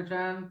 hours of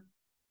admission.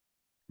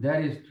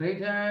 There is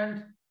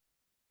straightened.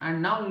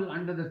 And now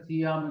under the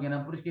C-arm, you can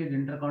appreciate the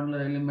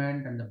intercondylar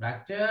element and the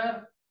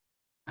fracture.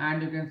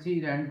 And you can see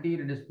the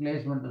anterior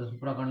displacement of the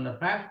supracondylar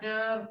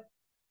fracture.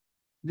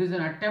 This is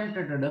an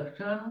attempted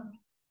reduction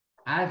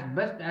as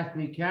best as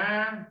we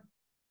can,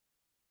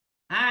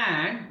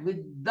 and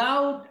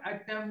without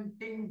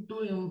attempting to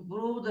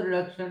improve the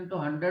reduction to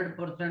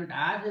 100%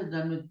 as is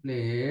done with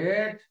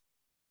plates,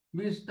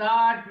 we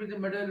start with the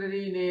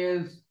medullary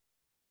nails,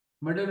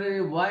 medullary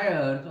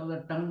wires of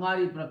the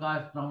Tangari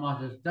Prakash trauma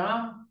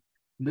system,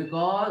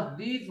 because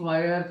these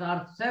wires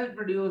are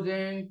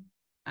self-reducing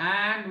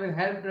and will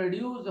help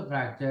reduce the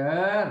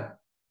fracture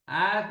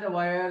as the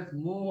wires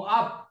move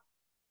up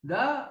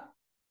the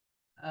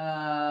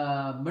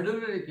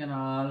medullary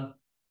canal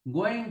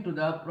going to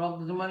the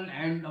proximal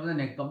end of the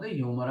neck of the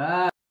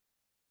humerus.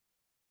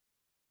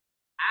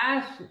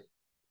 As,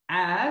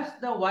 as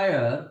the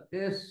wire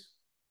is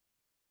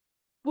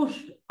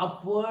pushed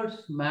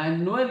upwards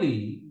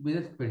manually with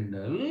a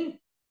spindle,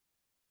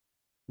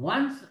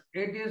 once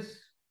it is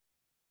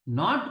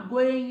not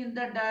going in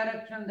the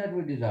direction that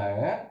we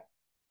desire,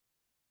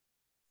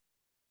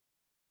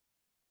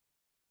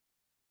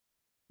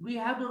 we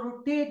have to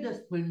rotate the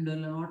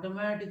spindle and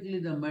automatically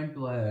the bent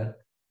wire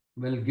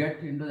will get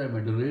into the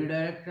medullary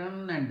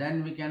direction, and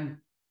then we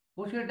can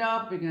push it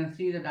up. We can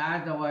see that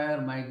as the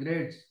wire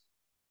migrates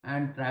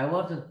and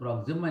traverses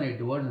proximally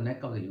towards the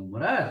neck of the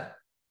humerus,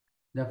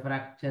 the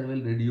fracture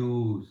will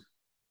reduce.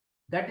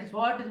 That is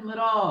what is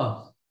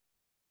MIROS.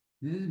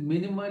 This is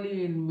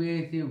minimally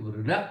invasive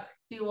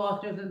reductive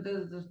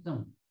osteosynthesis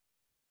system.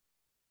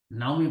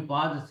 Now we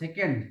pause a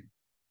second.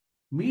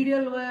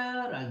 Medial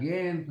wire,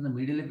 again from the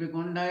medial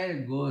epicondyle,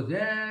 it goes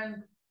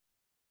in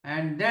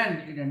and then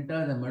it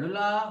enters the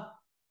medulla.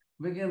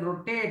 We can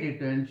rotate it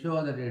to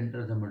ensure that it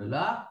enters the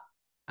medulla.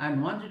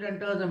 And once it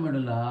enters the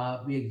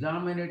medulla, we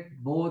examine it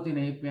both in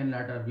AP and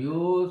lateral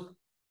views.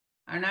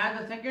 And as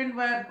the second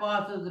wire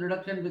passes, the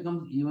reduction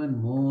becomes even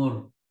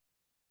more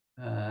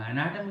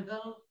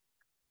anatomical.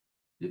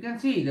 You can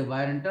see the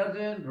wire enters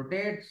in,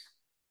 rotates,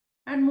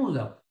 and moves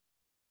up.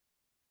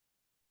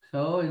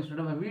 So instead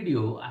of a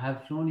video, I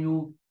have shown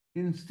you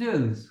in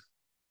stills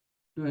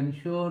to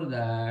ensure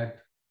that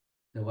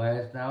the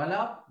wires travel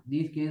up.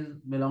 These cases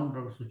belong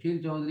to Dr.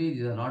 Sushil Chaudhary.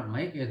 These are not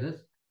my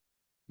cases.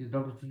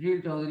 Dr.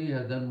 Sushil Chaudhary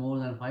has done more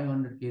than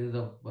 500 cases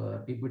of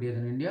TPTS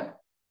in India.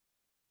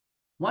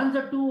 Once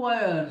the two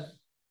wires,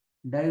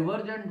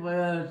 divergent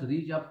wires,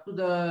 reach up to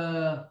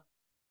the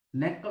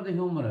neck of the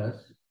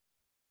humerus,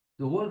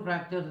 the whole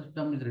fracture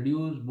system is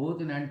reduced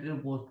both in anterior,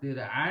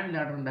 posterior, and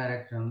lateral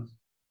directions,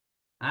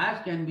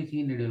 as can be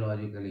seen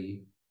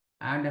radiologically,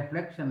 and a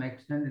flexion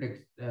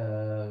extended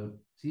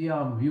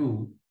C-arm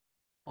view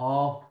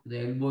of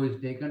the elbow is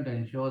taken to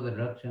ensure the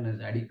reduction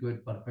is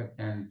adequate, perfect,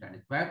 and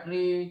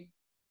satisfactory.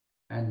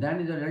 And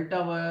then is a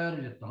delta wire,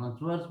 is a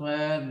transverse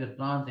wire, is a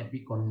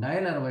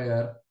transepicondylar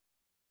wire.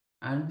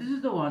 And this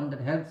is the one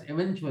that helps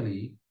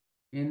eventually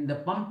in the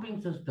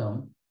pumping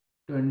system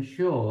to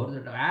ensure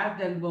that as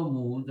the elbow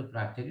moves, the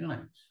fracture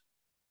unites.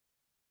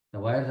 The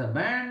wires are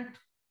bent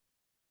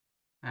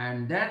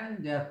and then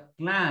they are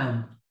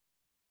clamped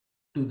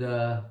to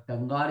the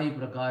Tangari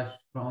Prakash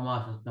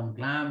trauma system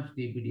clamps,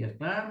 TPTS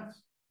clamps.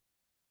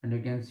 And you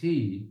can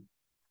see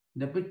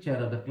the picture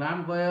of the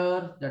clamp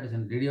wire, that is a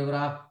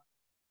radiograph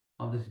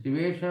of the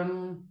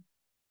situation,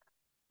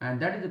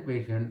 and that is the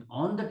patient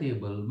on the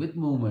table with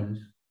movements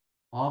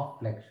of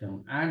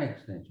flexion and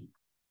extension.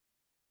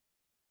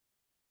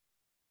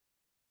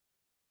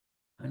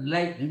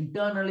 Unlike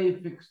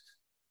internally fixed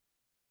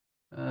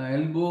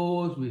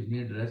elbows which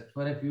need rest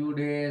for a few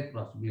days,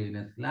 possibly in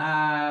a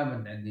slab,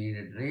 and then need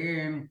a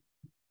drain,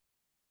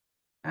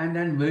 and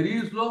then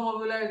very slow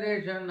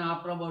mobilization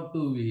after about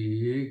 2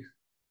 weeks.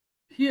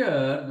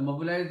 Here, the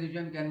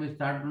mobilization can be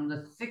started on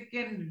the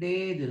second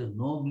day. There is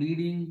no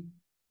bleeding,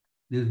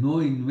 there is no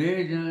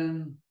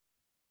invasion,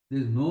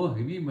 there is no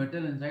heavy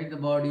metal inside the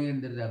body,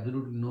 and there is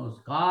absolutely no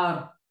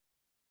scar.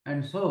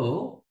 And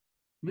so,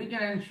 we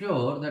can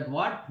ensure that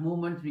what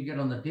movements we get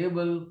on the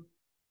table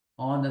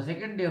on the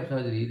second day of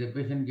surgery, the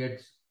patient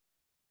gets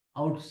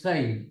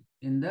outside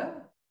in the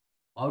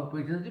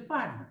outpatients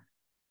department.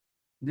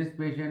 This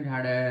patient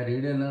had a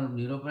radial nerve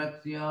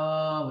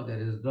neuropraxia with a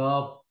wrist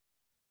drop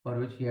for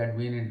which he had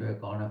been into a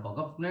corner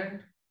cock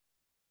splint.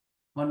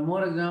 One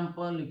more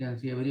example, you can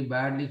see a very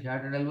badly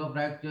shattered elbow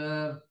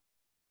fracture,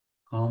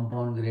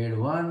 compound grade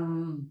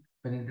 1,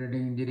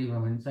 penetrating injury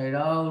from inside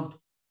out,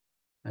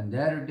 and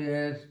there it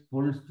is,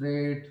 pulled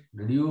straight,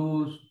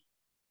 reduced,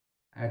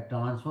 at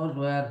transverse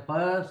wire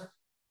first,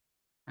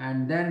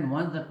 and then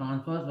once the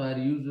transverse wire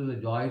used as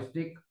a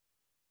joystick,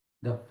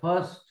 the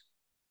first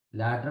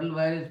lateral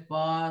wire is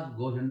passed,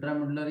 goes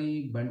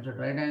intramedullary, bends at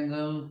right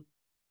angle,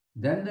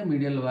 then the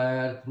medial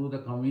wire through the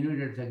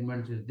comminuted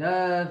segments is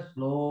just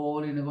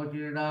slowly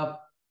negotiated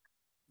up.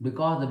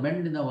 Because the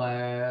bend in the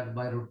wire,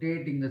 by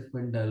rotating the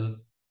spindle,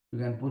 you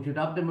can push it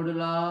up the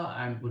medulla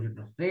and push it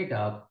straight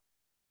up.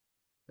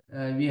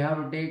 We have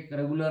to take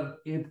regular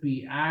AP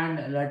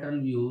and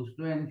lateral views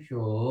to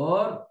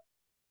ensure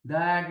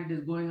that it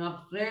is going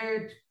up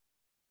straight.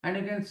 And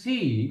you can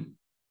see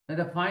that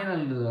the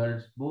final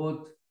results,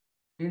 both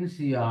in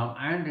CR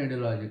and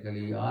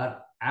radiologically,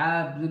 are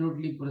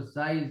absolutely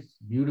precise,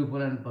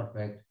 beautiful, and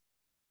perfect,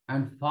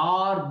 and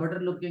far better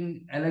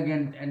looking,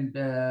 elegant, and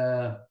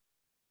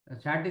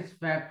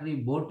satisfactory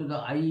both to the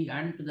eye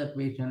and to the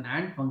patient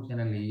and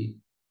functionally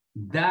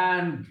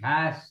than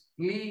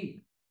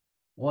ghastly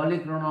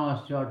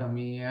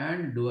polychronosteotomy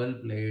and dual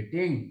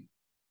plating.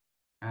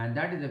 And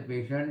that is a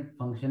patient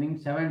functioning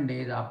 7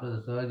 days after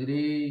the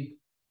surgery.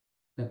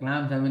 The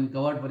clamps have been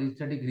covered for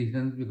aesthetic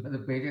reasons because the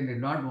patient did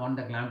not want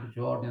the clamp to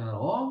show out in her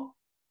home.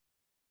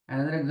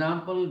 Another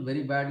example,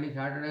 very badly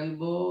shattered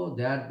elbow.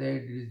 There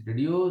it is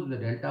reduced, the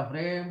delta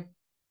frame,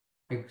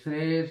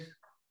 X-rays,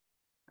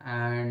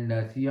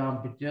 and C-arm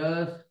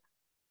pictures.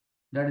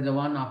 That is the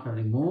one after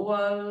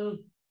removal,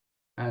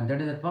 and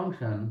that is a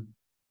function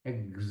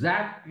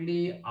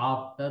exactly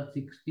after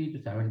 60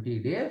 to 70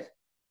 days.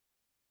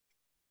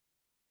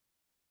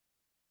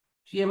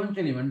 She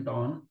eventually went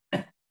on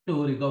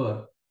to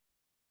recover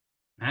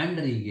and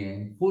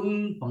regain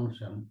full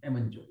function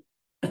eventually.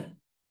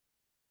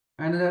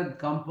 Another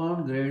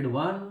compound grade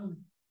 1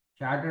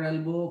 shattered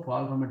elbow,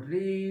 fall from a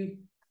tree.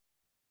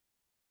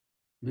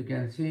 We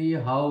can see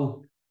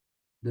how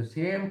the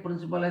same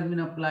principle has been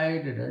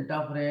applied, a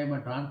delta frame,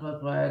 a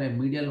transverse wire, a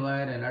medial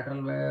wire, a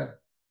lateral wire,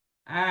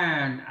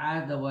 and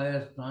as the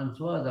wires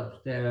transverse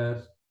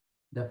upstairs,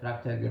 the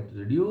fracture gets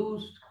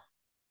reduced.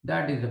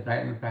 That is the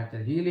primary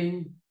fracture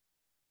healing,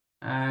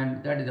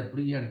 and that is the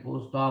pre and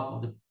post-op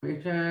of the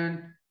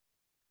patient.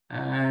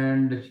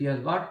 And she has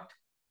got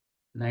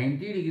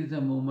 90 degrees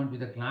of movement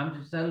with the clamps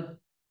itself,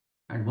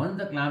 and once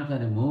the clamps are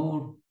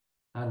removed,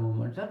 her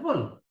movements are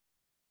full.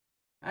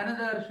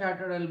 Another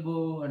shattered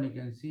elbow, and you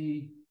can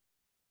see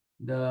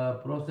the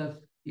process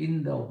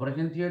in the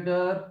operation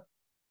theater,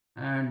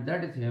 and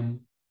that is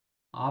him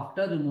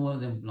after removal of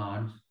the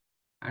implants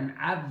and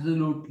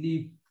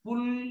absolutely full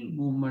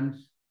movements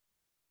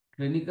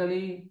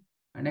clinically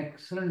and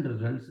excellent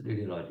results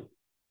radiology.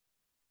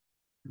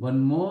 One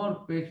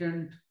more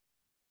patient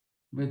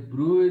with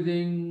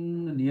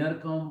bruising, near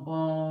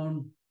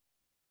compound,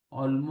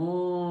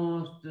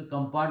 almost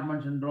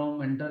compartment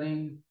syndrome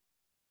entering.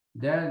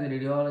 There is the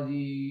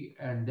radiology,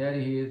 and there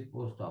he is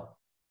post-op.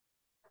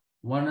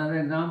 One other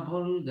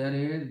example, there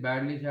he is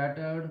badly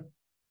shattered.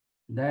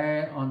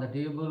 There on the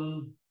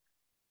table,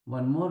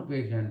 one more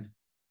patient.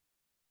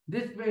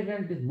 This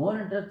patient is more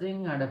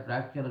interesting, had a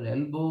fracture of the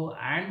elbow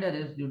and a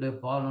wrist due to a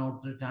fall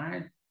out the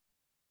child.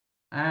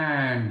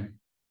 And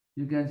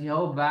you can see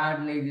how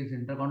badly this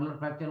intercondylar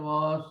fracture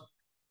was.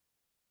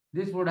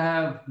 This would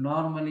have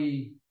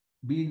normally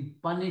been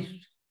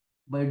punished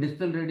by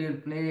distal radial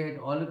plate,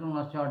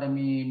 olecranon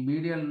osteotomy,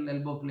 medial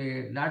elbow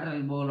plate, lateral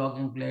elbow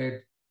locking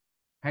plate,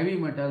 heavy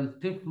metal,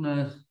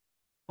 stiffness,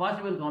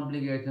 possible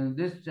complications,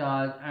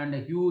 discharge, and a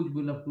huge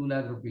bill of 2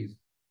 lakh rupees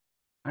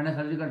and a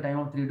surgical time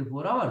of 3 to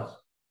 4 hours.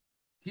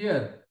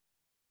 Here,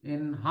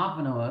 in half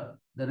an hour,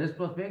 the wrist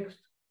was fixed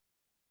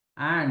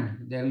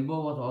and the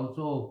elbow was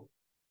also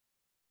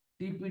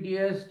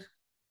TPTS,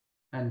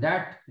 and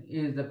that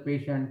is the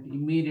patient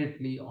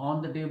immediately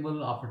on the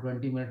table after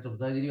 20 minutes of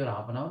surgery or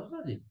half an hour of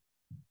surgery.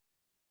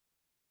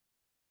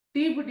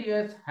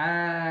 TPTS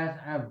has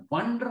a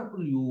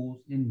wonderful use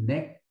in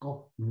neck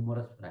of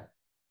humerus fracture.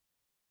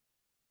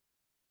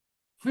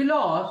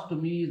 Philos to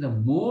me is the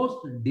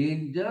most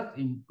dangerous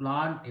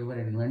implant ever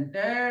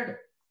invented,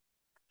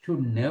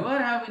 should never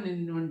have been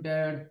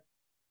invented,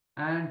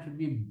 and should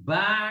be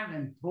banned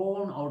and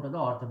thrown out of the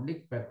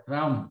orthopedic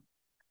spectrum.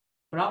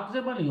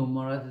 Proximal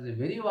humerus is a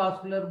very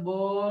vascular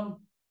bone,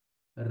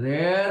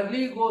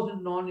 rarely goes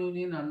into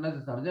non-union unless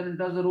the surgeon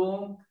enters the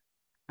room,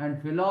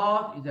 and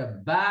Philos is a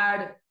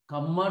bad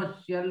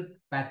commercial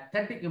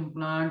pathetic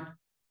implant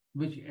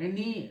which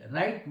any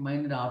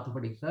right-minded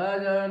orthopedic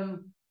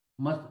surgeon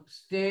must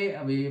stay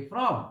away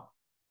from.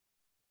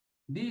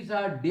 These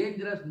are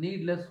dangerous,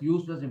 needless,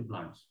 useless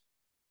implants.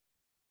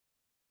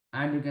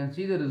 And you can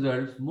see the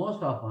results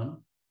most often.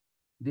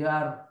 They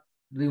are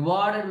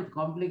rewarded with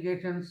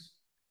complications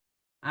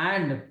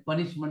and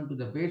punishment to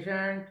the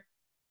patient.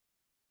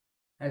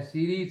 A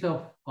series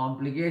of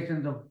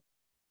complications of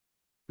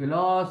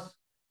Philos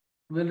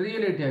will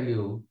really tell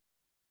you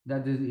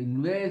that this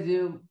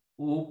invasive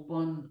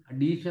open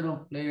addition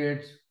of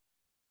plates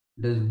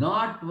does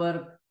not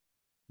work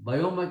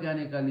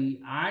biomechanically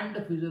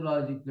and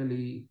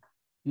physiologically,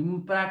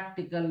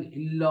 impractical,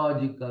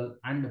 illogical,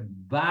 and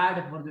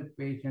bad for the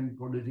patient,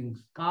 producing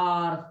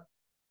scars,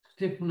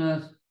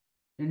 stiffness,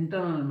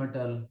 internal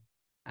metal,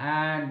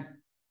 and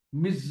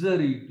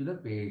misery to the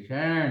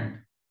patient.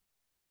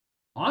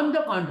 On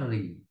the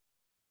contrary,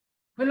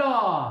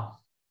 Philos,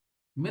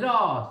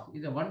 MIROS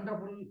is a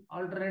wonderful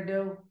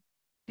alternative.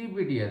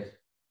 TPTS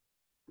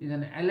is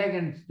an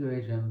elegant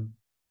situation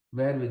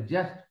where with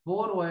just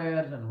 4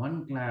 wires and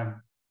 1 clamp,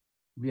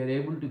 we are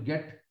able to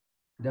get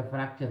the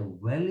fracture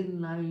well in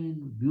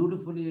line,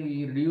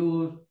 beautifully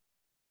reduced,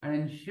 and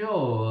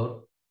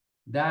ensure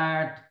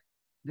that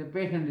the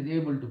patient is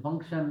able to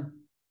function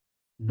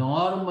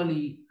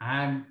normally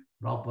and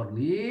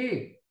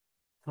properly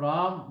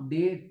from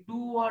day 2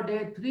 or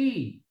day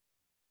 3.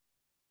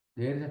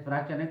 There is a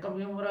fracture neck of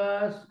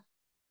humerus,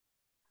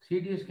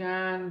 CT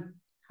scan,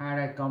 had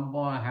a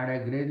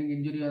grazing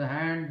injury on the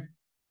hand.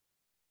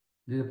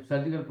 The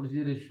surgical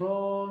procedure is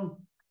shown.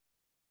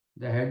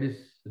 The head is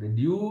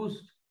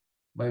reduced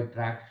by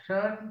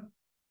traction.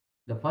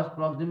 The first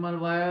proximal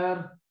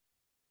wire,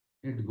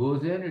 it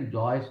goes in, it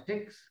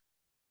joysticks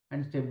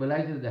and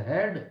stabilizes the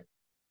head.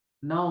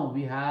 Now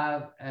we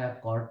have a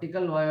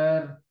cortical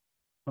wire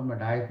from the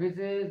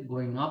diaphysis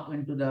going up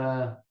into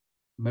the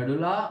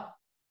medulla.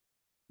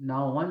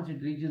 Now once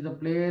it reaches the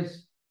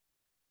place,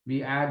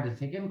 we add the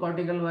second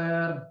cortical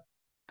wire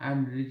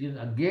and reaches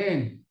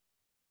again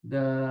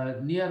the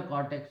near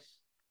cortex,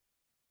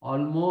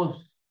 almost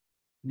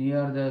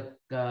near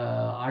the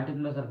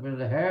articular surface of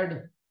the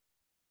head.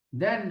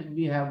 Then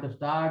we have to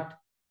start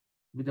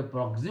with the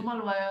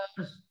proximal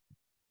wires.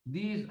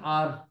 These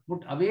are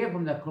put away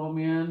from the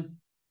acromion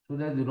so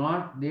that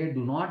they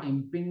do not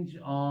impinge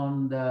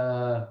on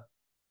the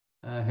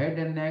head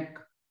and neck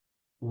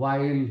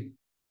while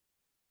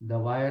the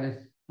wire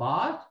is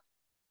passed.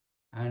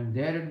 And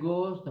there it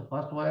goes, the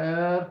first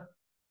wire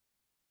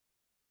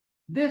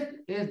This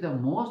is the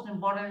most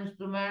important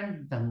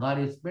instrument,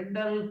 Tangari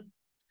spindle,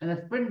 and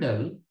the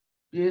spindle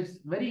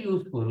is very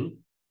useful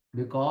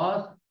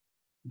because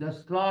the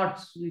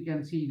slots, we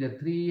can see the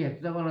three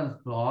hexagonal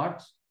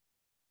slots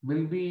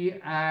will be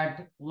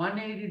at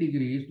 180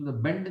 degrees to the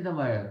bend in the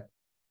wire.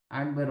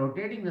 And by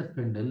rotating the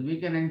spindle, we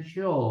can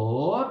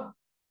ensure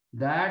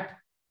that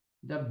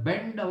the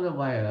bend of the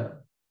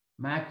wire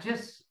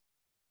matches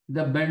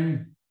the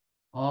bend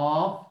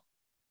of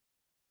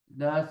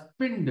the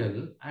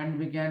spindle, and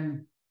we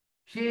can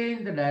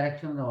change the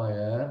direction of the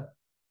wire.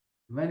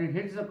 When it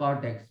hits the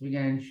cortex, we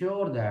can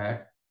ensure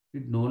that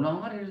it no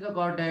longer hits the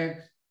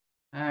cortex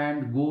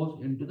and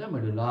goes into the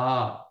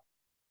medulla.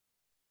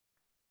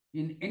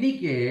 In any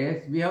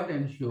case, we have to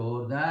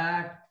ensure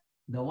that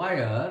the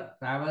wire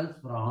travels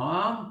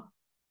from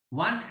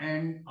one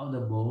end of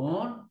the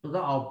bone to the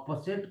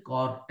opposite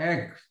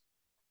cortex.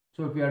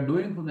 So if you are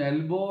doing from the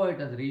elbow, it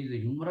has reached the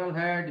humeral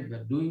head. If you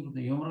are doing from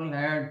the humeral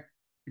head,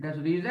 it has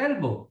reached the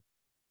elbow.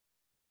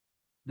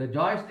 The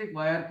joystick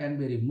wire can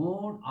be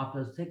removed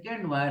after the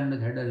second wire in the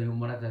head of the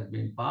humerus has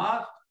been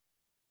passed.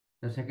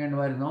 The second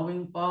wire is now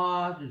being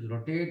passed, it's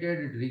rotated,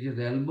 it reaches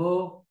the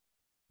elbow.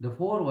 The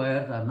four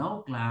wires are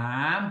now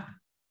clamped,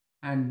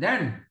 and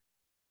then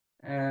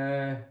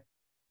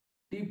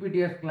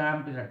TPTS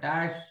clamp is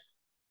attached.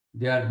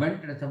 They are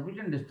bent at a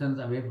sufficient distance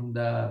away from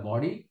the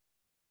body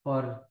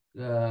for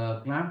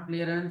clamp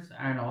clearance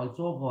and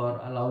also for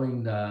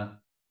allowing the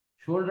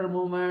shoulder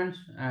movements,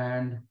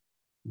 and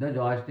the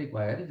joystick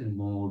wire is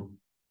removed.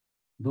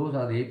 Those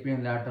are the AP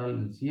and lateral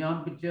and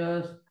C-arm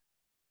pictures.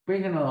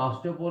 Patient was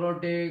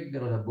osteoporotic.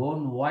 There was a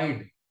bone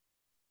void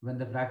when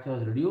the fracture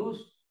was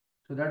reduced.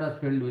 So that was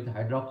filled with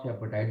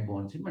hydroxyapatite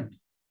bone cement.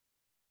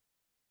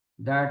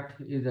 That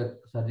is the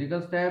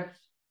surgical steps.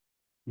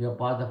 We have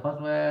passed the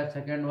first wire,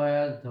 second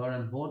wire, third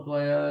and fourth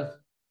wires.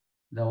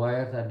 The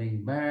wires are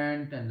being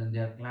bent and then they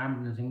are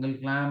clamped in a single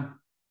clamp.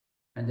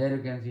 And there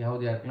you can see how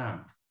they are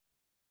clamped.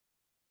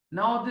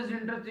 Now this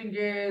interesting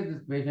case,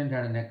 this patient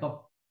had a neck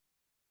of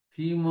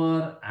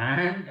femur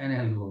and an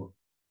elbow.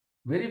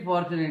 Very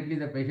fortunately,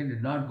 the patient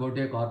did not go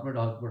to a corporate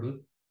hospital,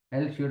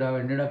 else should have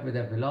ended up with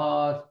a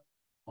philos,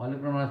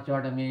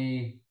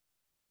 olecranon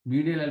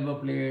medial elbow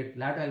plate,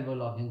 lateral elbow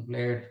locking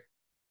plate,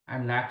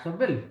 and lax of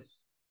bill.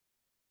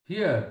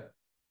 Here,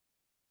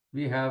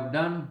 we have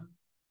done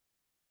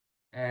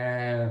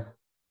a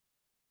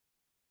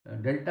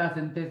delta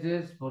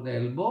synthesis for the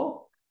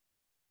elbow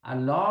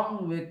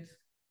along with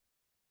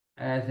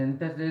a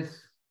synthesis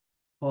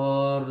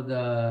for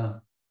the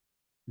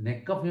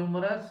neck of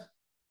humerus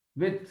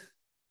with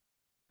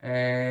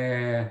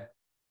a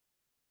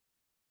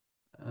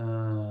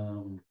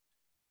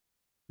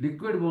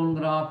liquid bone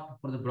graft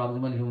for the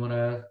proximal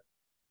humerus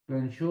to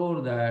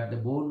ensure that the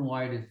bone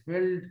void is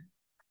filled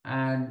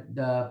and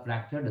the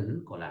fracture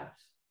doesn't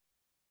collapse.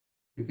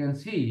 You can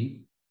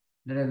see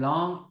that a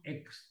long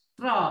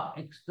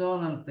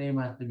external frame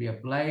has to be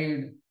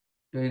applied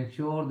to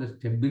ensure the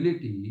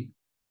stability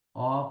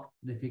of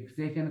the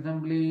fixation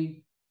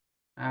assembly,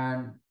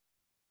 and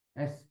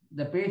as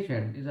the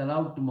patient is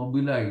allowed to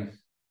mobilize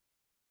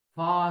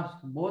fast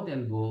both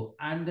elbow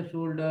and the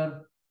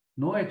shoulder,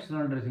 no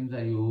external dressings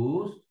are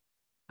used,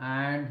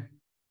 and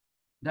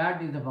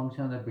that is the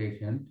function of the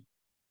patient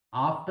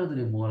after the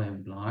removal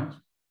implants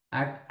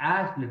at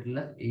as little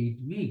as 8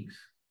 weeks.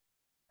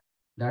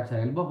 That's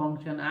elbow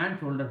function and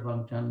shoulder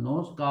function,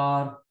 no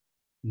scar,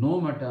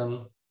 no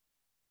metal,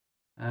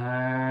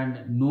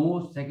 and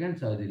no second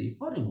surgery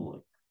for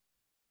removal.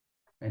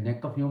 A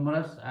neck of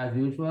humerus, as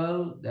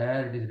usual,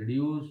 there it is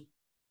reduced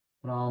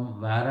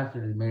from varus,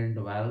 it is made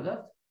into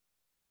valgus,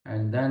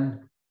 and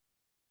then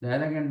the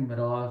elegant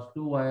MIROS,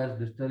 two wires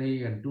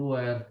distally and two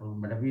wires from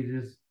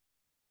metaphysis,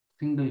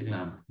 single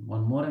clamp.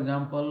 One more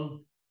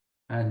example,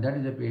 and that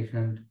is a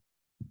patient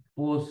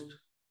post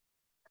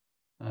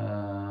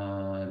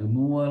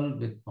removal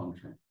with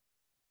function.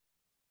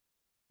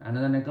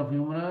 Another neck of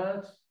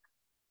humerus,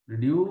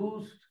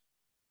 reduced,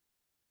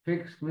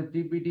 fixed with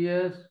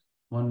TPTS.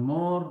 One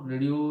more,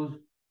 reduced,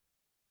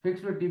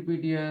 fixed with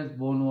TPTS,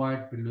 bone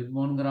void filled with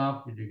bone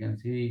graft, which you can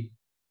see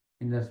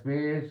in the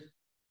space.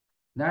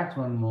 That's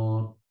one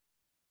more.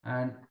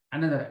 And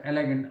another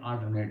elegant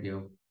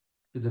alternative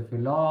to the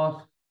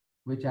philos,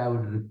 which I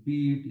would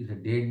repeat is a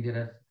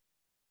dangerous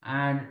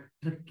and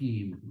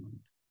tricky implement.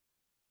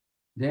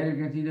 There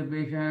you can see the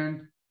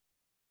patient,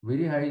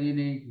 very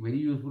hygienic, very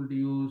useful to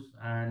use,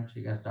 and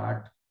she can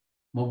start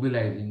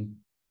mobilizing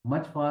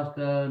much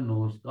faster,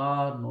 no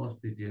scar, no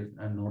stitches,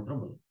 and no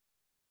trouble.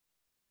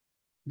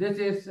 This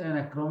is an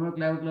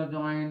acromioclavicular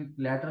joint,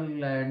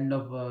 lateral end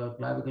of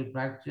clavicle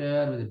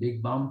fracture with a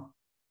big bump.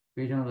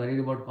 Patient was worried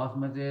about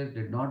cosmesis,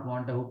 did not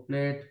want a hook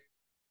plate.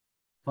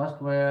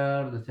 First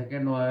wire, the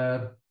second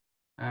wire,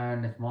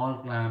 and a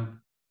small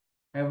clamp.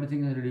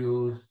 Everything is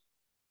reduced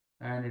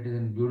and it is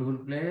in beautiful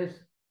place.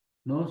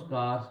 No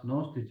scars,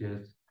 no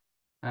stitches,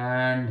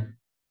 and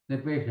the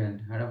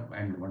patient had a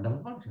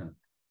wonderful function.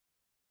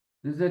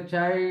 This is a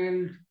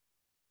child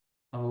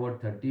of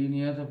about 13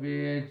 years of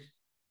age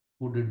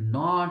who did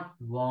not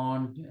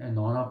want a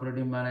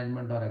non-operative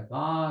management or a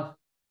cast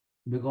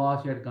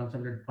because he had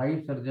consulted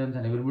 5 surgeons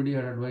and everybody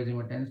had advised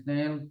him a 10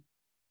 snail.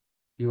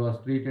 He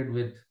was treated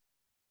with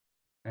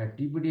a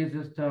TPTS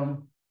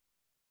system,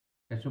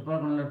 a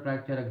supracondylar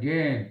fracture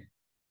again,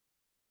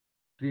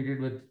 treated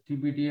with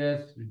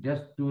TPTS with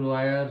just 2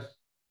 wires,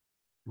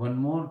 one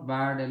more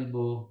bad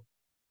elbow,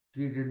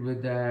 treated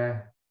with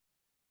a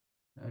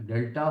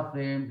delta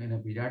frame in a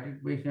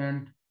pediatric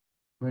patient,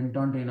 went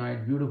on to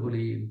unite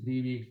beautifully in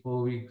 3 weeks,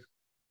 4 weeks,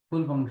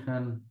 full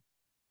function,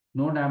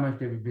 no damage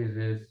to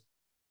epiphysis,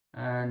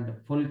 and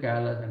full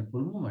callus and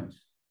full movements.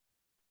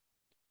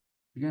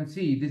 You can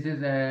see this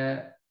is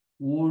a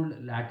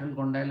old lateral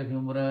condyle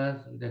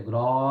humerus with a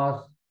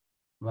gross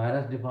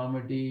varus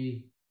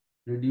deformity,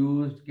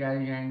 reduced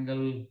carrying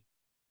angle,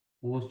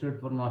 posted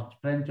for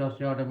French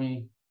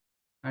osteotomy,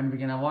 and we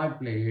can avoid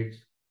plates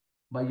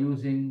by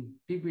using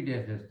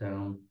TPTS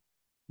system,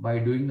 by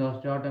doing the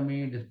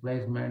osteotomy,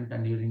 displacement,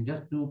 and using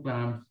just 2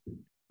 clamps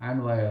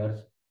and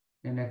wires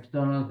in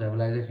external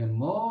stabilization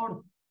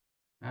mode.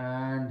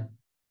 And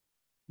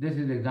this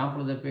is the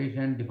example of the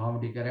patient,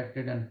 deformity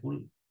corrected and full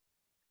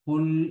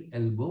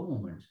elbow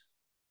movements.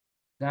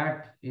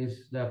 That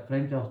is the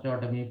French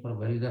osteotomy for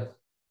valgus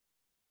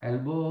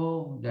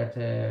elbow. That's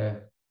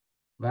a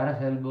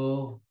varus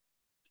elbow,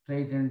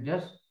 straightened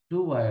just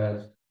 2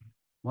 wires,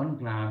 1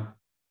 clamp,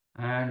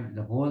 and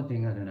the whole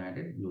thing is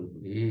united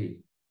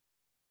beautifully.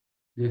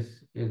 This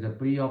is the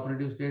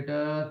pre-operative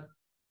status,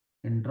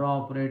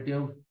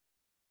 intraoperative.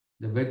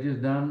 The wedge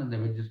is done and the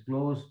wedge is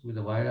closed with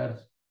the wires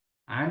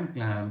and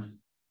clamps.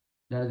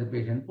 That is the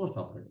patient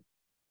post-operative.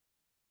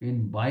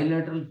 In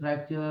bilateral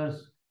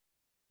fractures,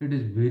 it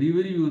is very,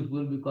 very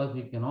useful because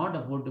we cannot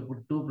afford to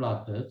put 2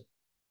 plasters,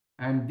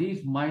 and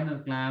these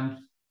minor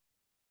clamps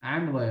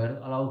and wires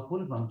allow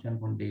full function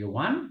from day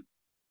one.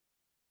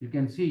 You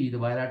can see the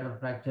bilateral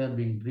fracture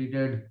being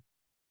treated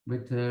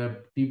with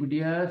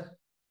TPTS,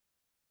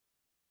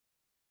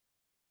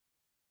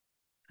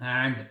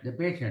 and the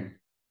patient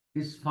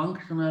is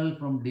functional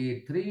from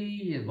day 3.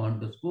 He has gone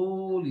to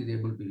school, he is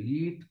able to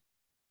eat,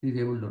 he is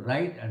able to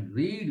write and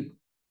read,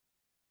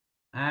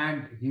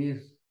 and he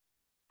is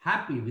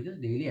happy with his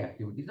daily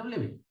activities of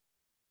living.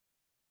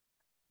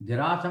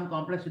 There are some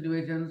complex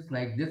situations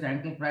like this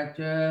ankle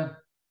fracture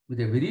with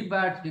a very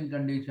bad skin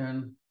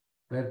condition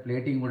where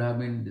plating would have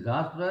been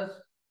disastrous.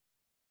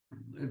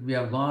 We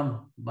have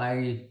gone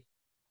by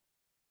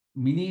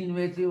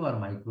mini-invasive or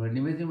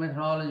micro-invasive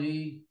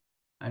methodology,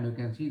 and you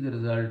can see the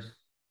results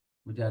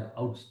which are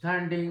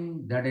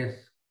outstanding. That is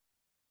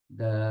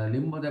the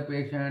limb of the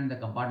patient, the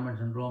compartment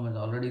syndrome has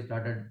already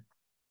started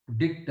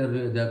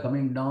they're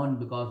coming down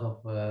because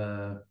of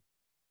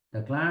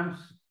the clamps.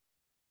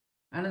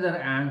 Another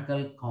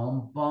ankle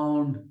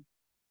compound,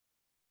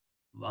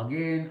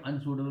 again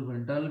unsuitable for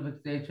internal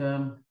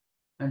fixation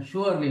and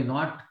surely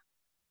not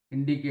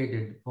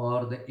indicated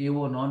for the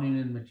AO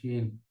non-union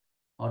machine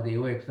or the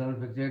AO external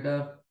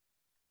fixator,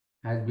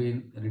 has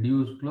been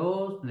reduced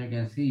closed, and you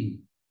can see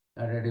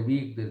that at a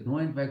week there is no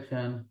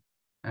infection,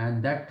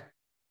 and that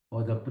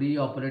was a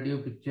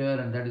pre-operative picture,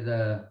 and that is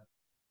a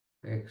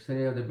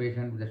X-ray of the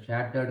patient with a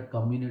shattered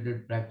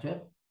comminuted fracture,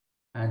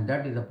 and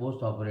that is a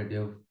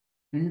post-operative,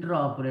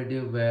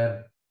 intraoperative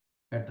where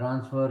a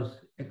transverse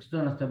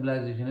external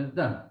stabilization is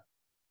done.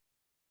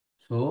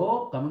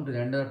 So, coming to the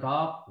end of the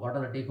talk, what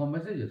are the take-home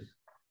messages?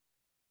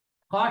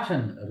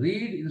 Caution,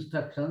 read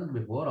instructions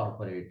before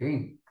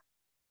operating.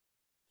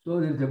 So,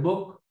 there is a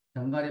book,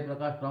 Tangari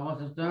Prakash Trauma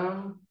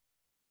System,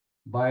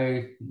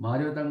 by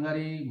Mario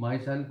Tangari,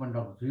 myself, and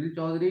Dr. Sri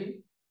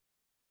Chaudhary.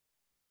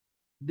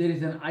 There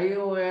is an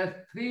iOS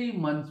 3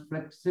 months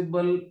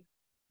flexible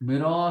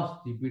MIROS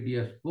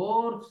TPTS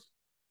course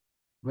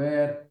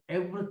where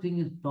everything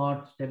is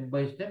taught step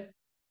by step.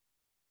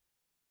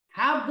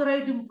 Have the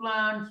right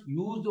implants,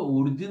 use the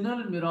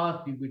original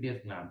MIROS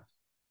TPTS clamps.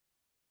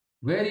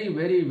 Very,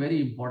 very,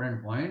 very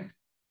important point.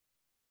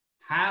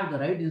 Have the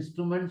right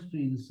instruments to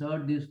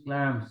insert these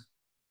clamps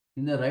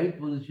in the right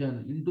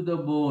position into the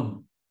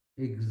bone,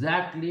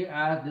 exactly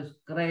as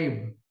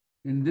described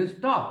in this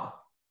talk.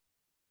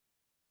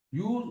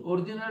 Use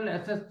original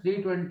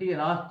SS320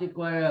 elastic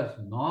wires,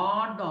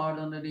 not the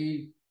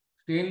ordinary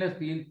stainless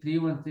steel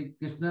 316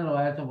 Kirschner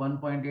wires of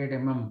 1.8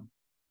 mm.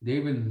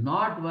 They will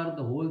not work.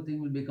 The whole thing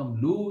will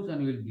become loose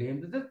and you will blame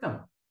the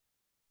system.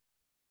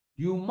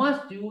 You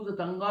must use a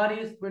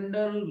Tangari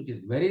spindle, which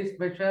is very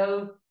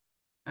special,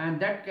 and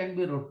that can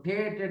be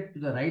rotated to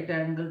the right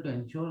angle to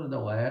ensure that the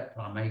wire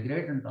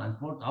migrate and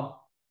transport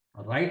up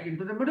right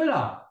into the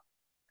medulla.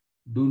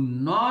 Do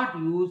not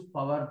use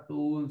power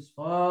tools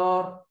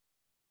for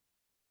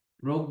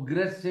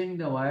progressing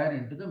the wire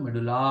into the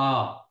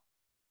medulla.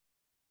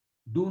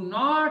 Do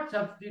not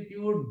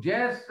substitute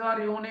Jess or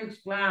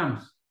Unix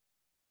clamps.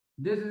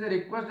 This is a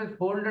request with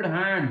folded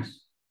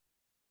hands.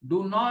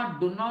 Do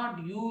not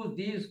use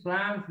these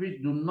clamps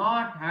which do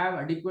not have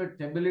adequate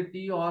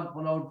stability or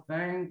pull-out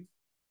strength.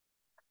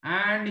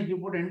 And if you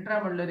put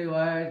intramedullary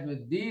wires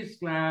with these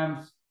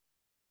clamps,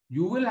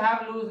 you will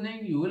have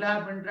loosening, you will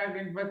have intract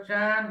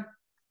infection,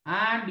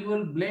 and you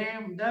will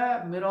blame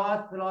the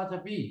MIROS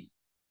philosophy.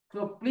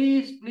 So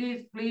please,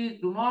 please, please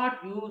do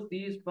not use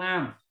these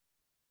clamps.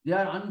 They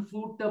are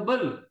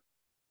unsuitable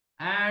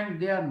and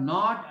they are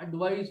not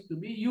advised to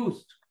be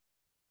used.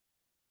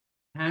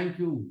 Thank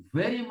you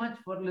very much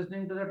for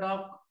listening to the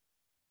talk.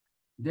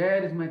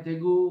 There is my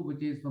Tegu,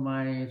 which is for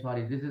my,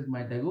 sorry, this is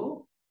my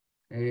Tegu.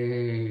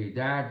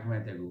 That's my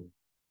Tegu,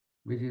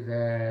 which is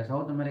a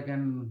South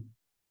American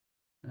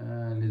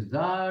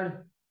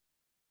lizard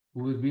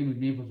who has been with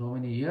me for so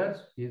many years.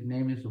 His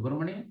name is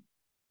Subramani,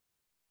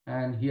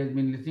 and he has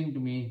been listening to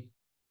me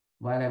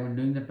while I've been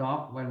doing the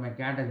talk, while my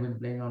cat has been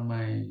playing on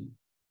my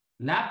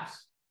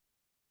laps.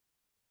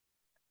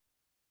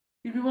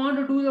 If you want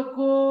to do the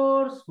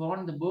course,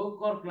 want the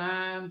book or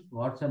clamps,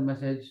 WhatsApp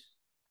message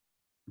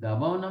the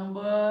above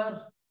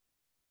number,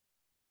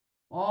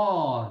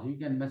 or you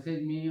can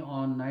message me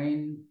on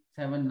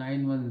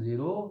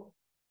 97910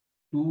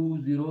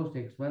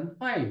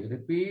 20615.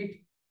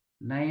 Repeat,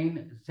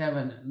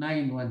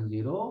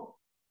 97910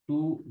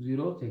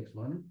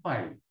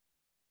 20615.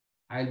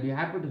 I'll be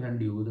happy to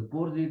send you the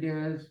course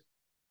details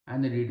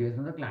and the details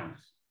of the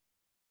clamps.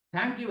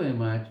 Thank you very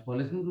much for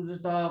listening to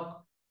this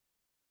talk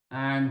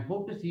and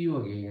hope to see you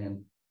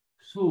again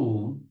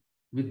soon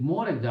with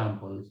more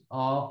examples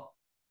of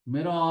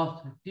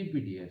MIROS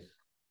TPTS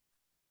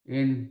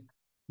in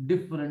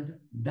different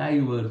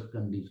diverse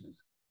conditions.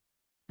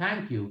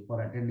 Thank you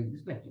for attending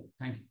this lecture.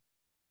 Thank you.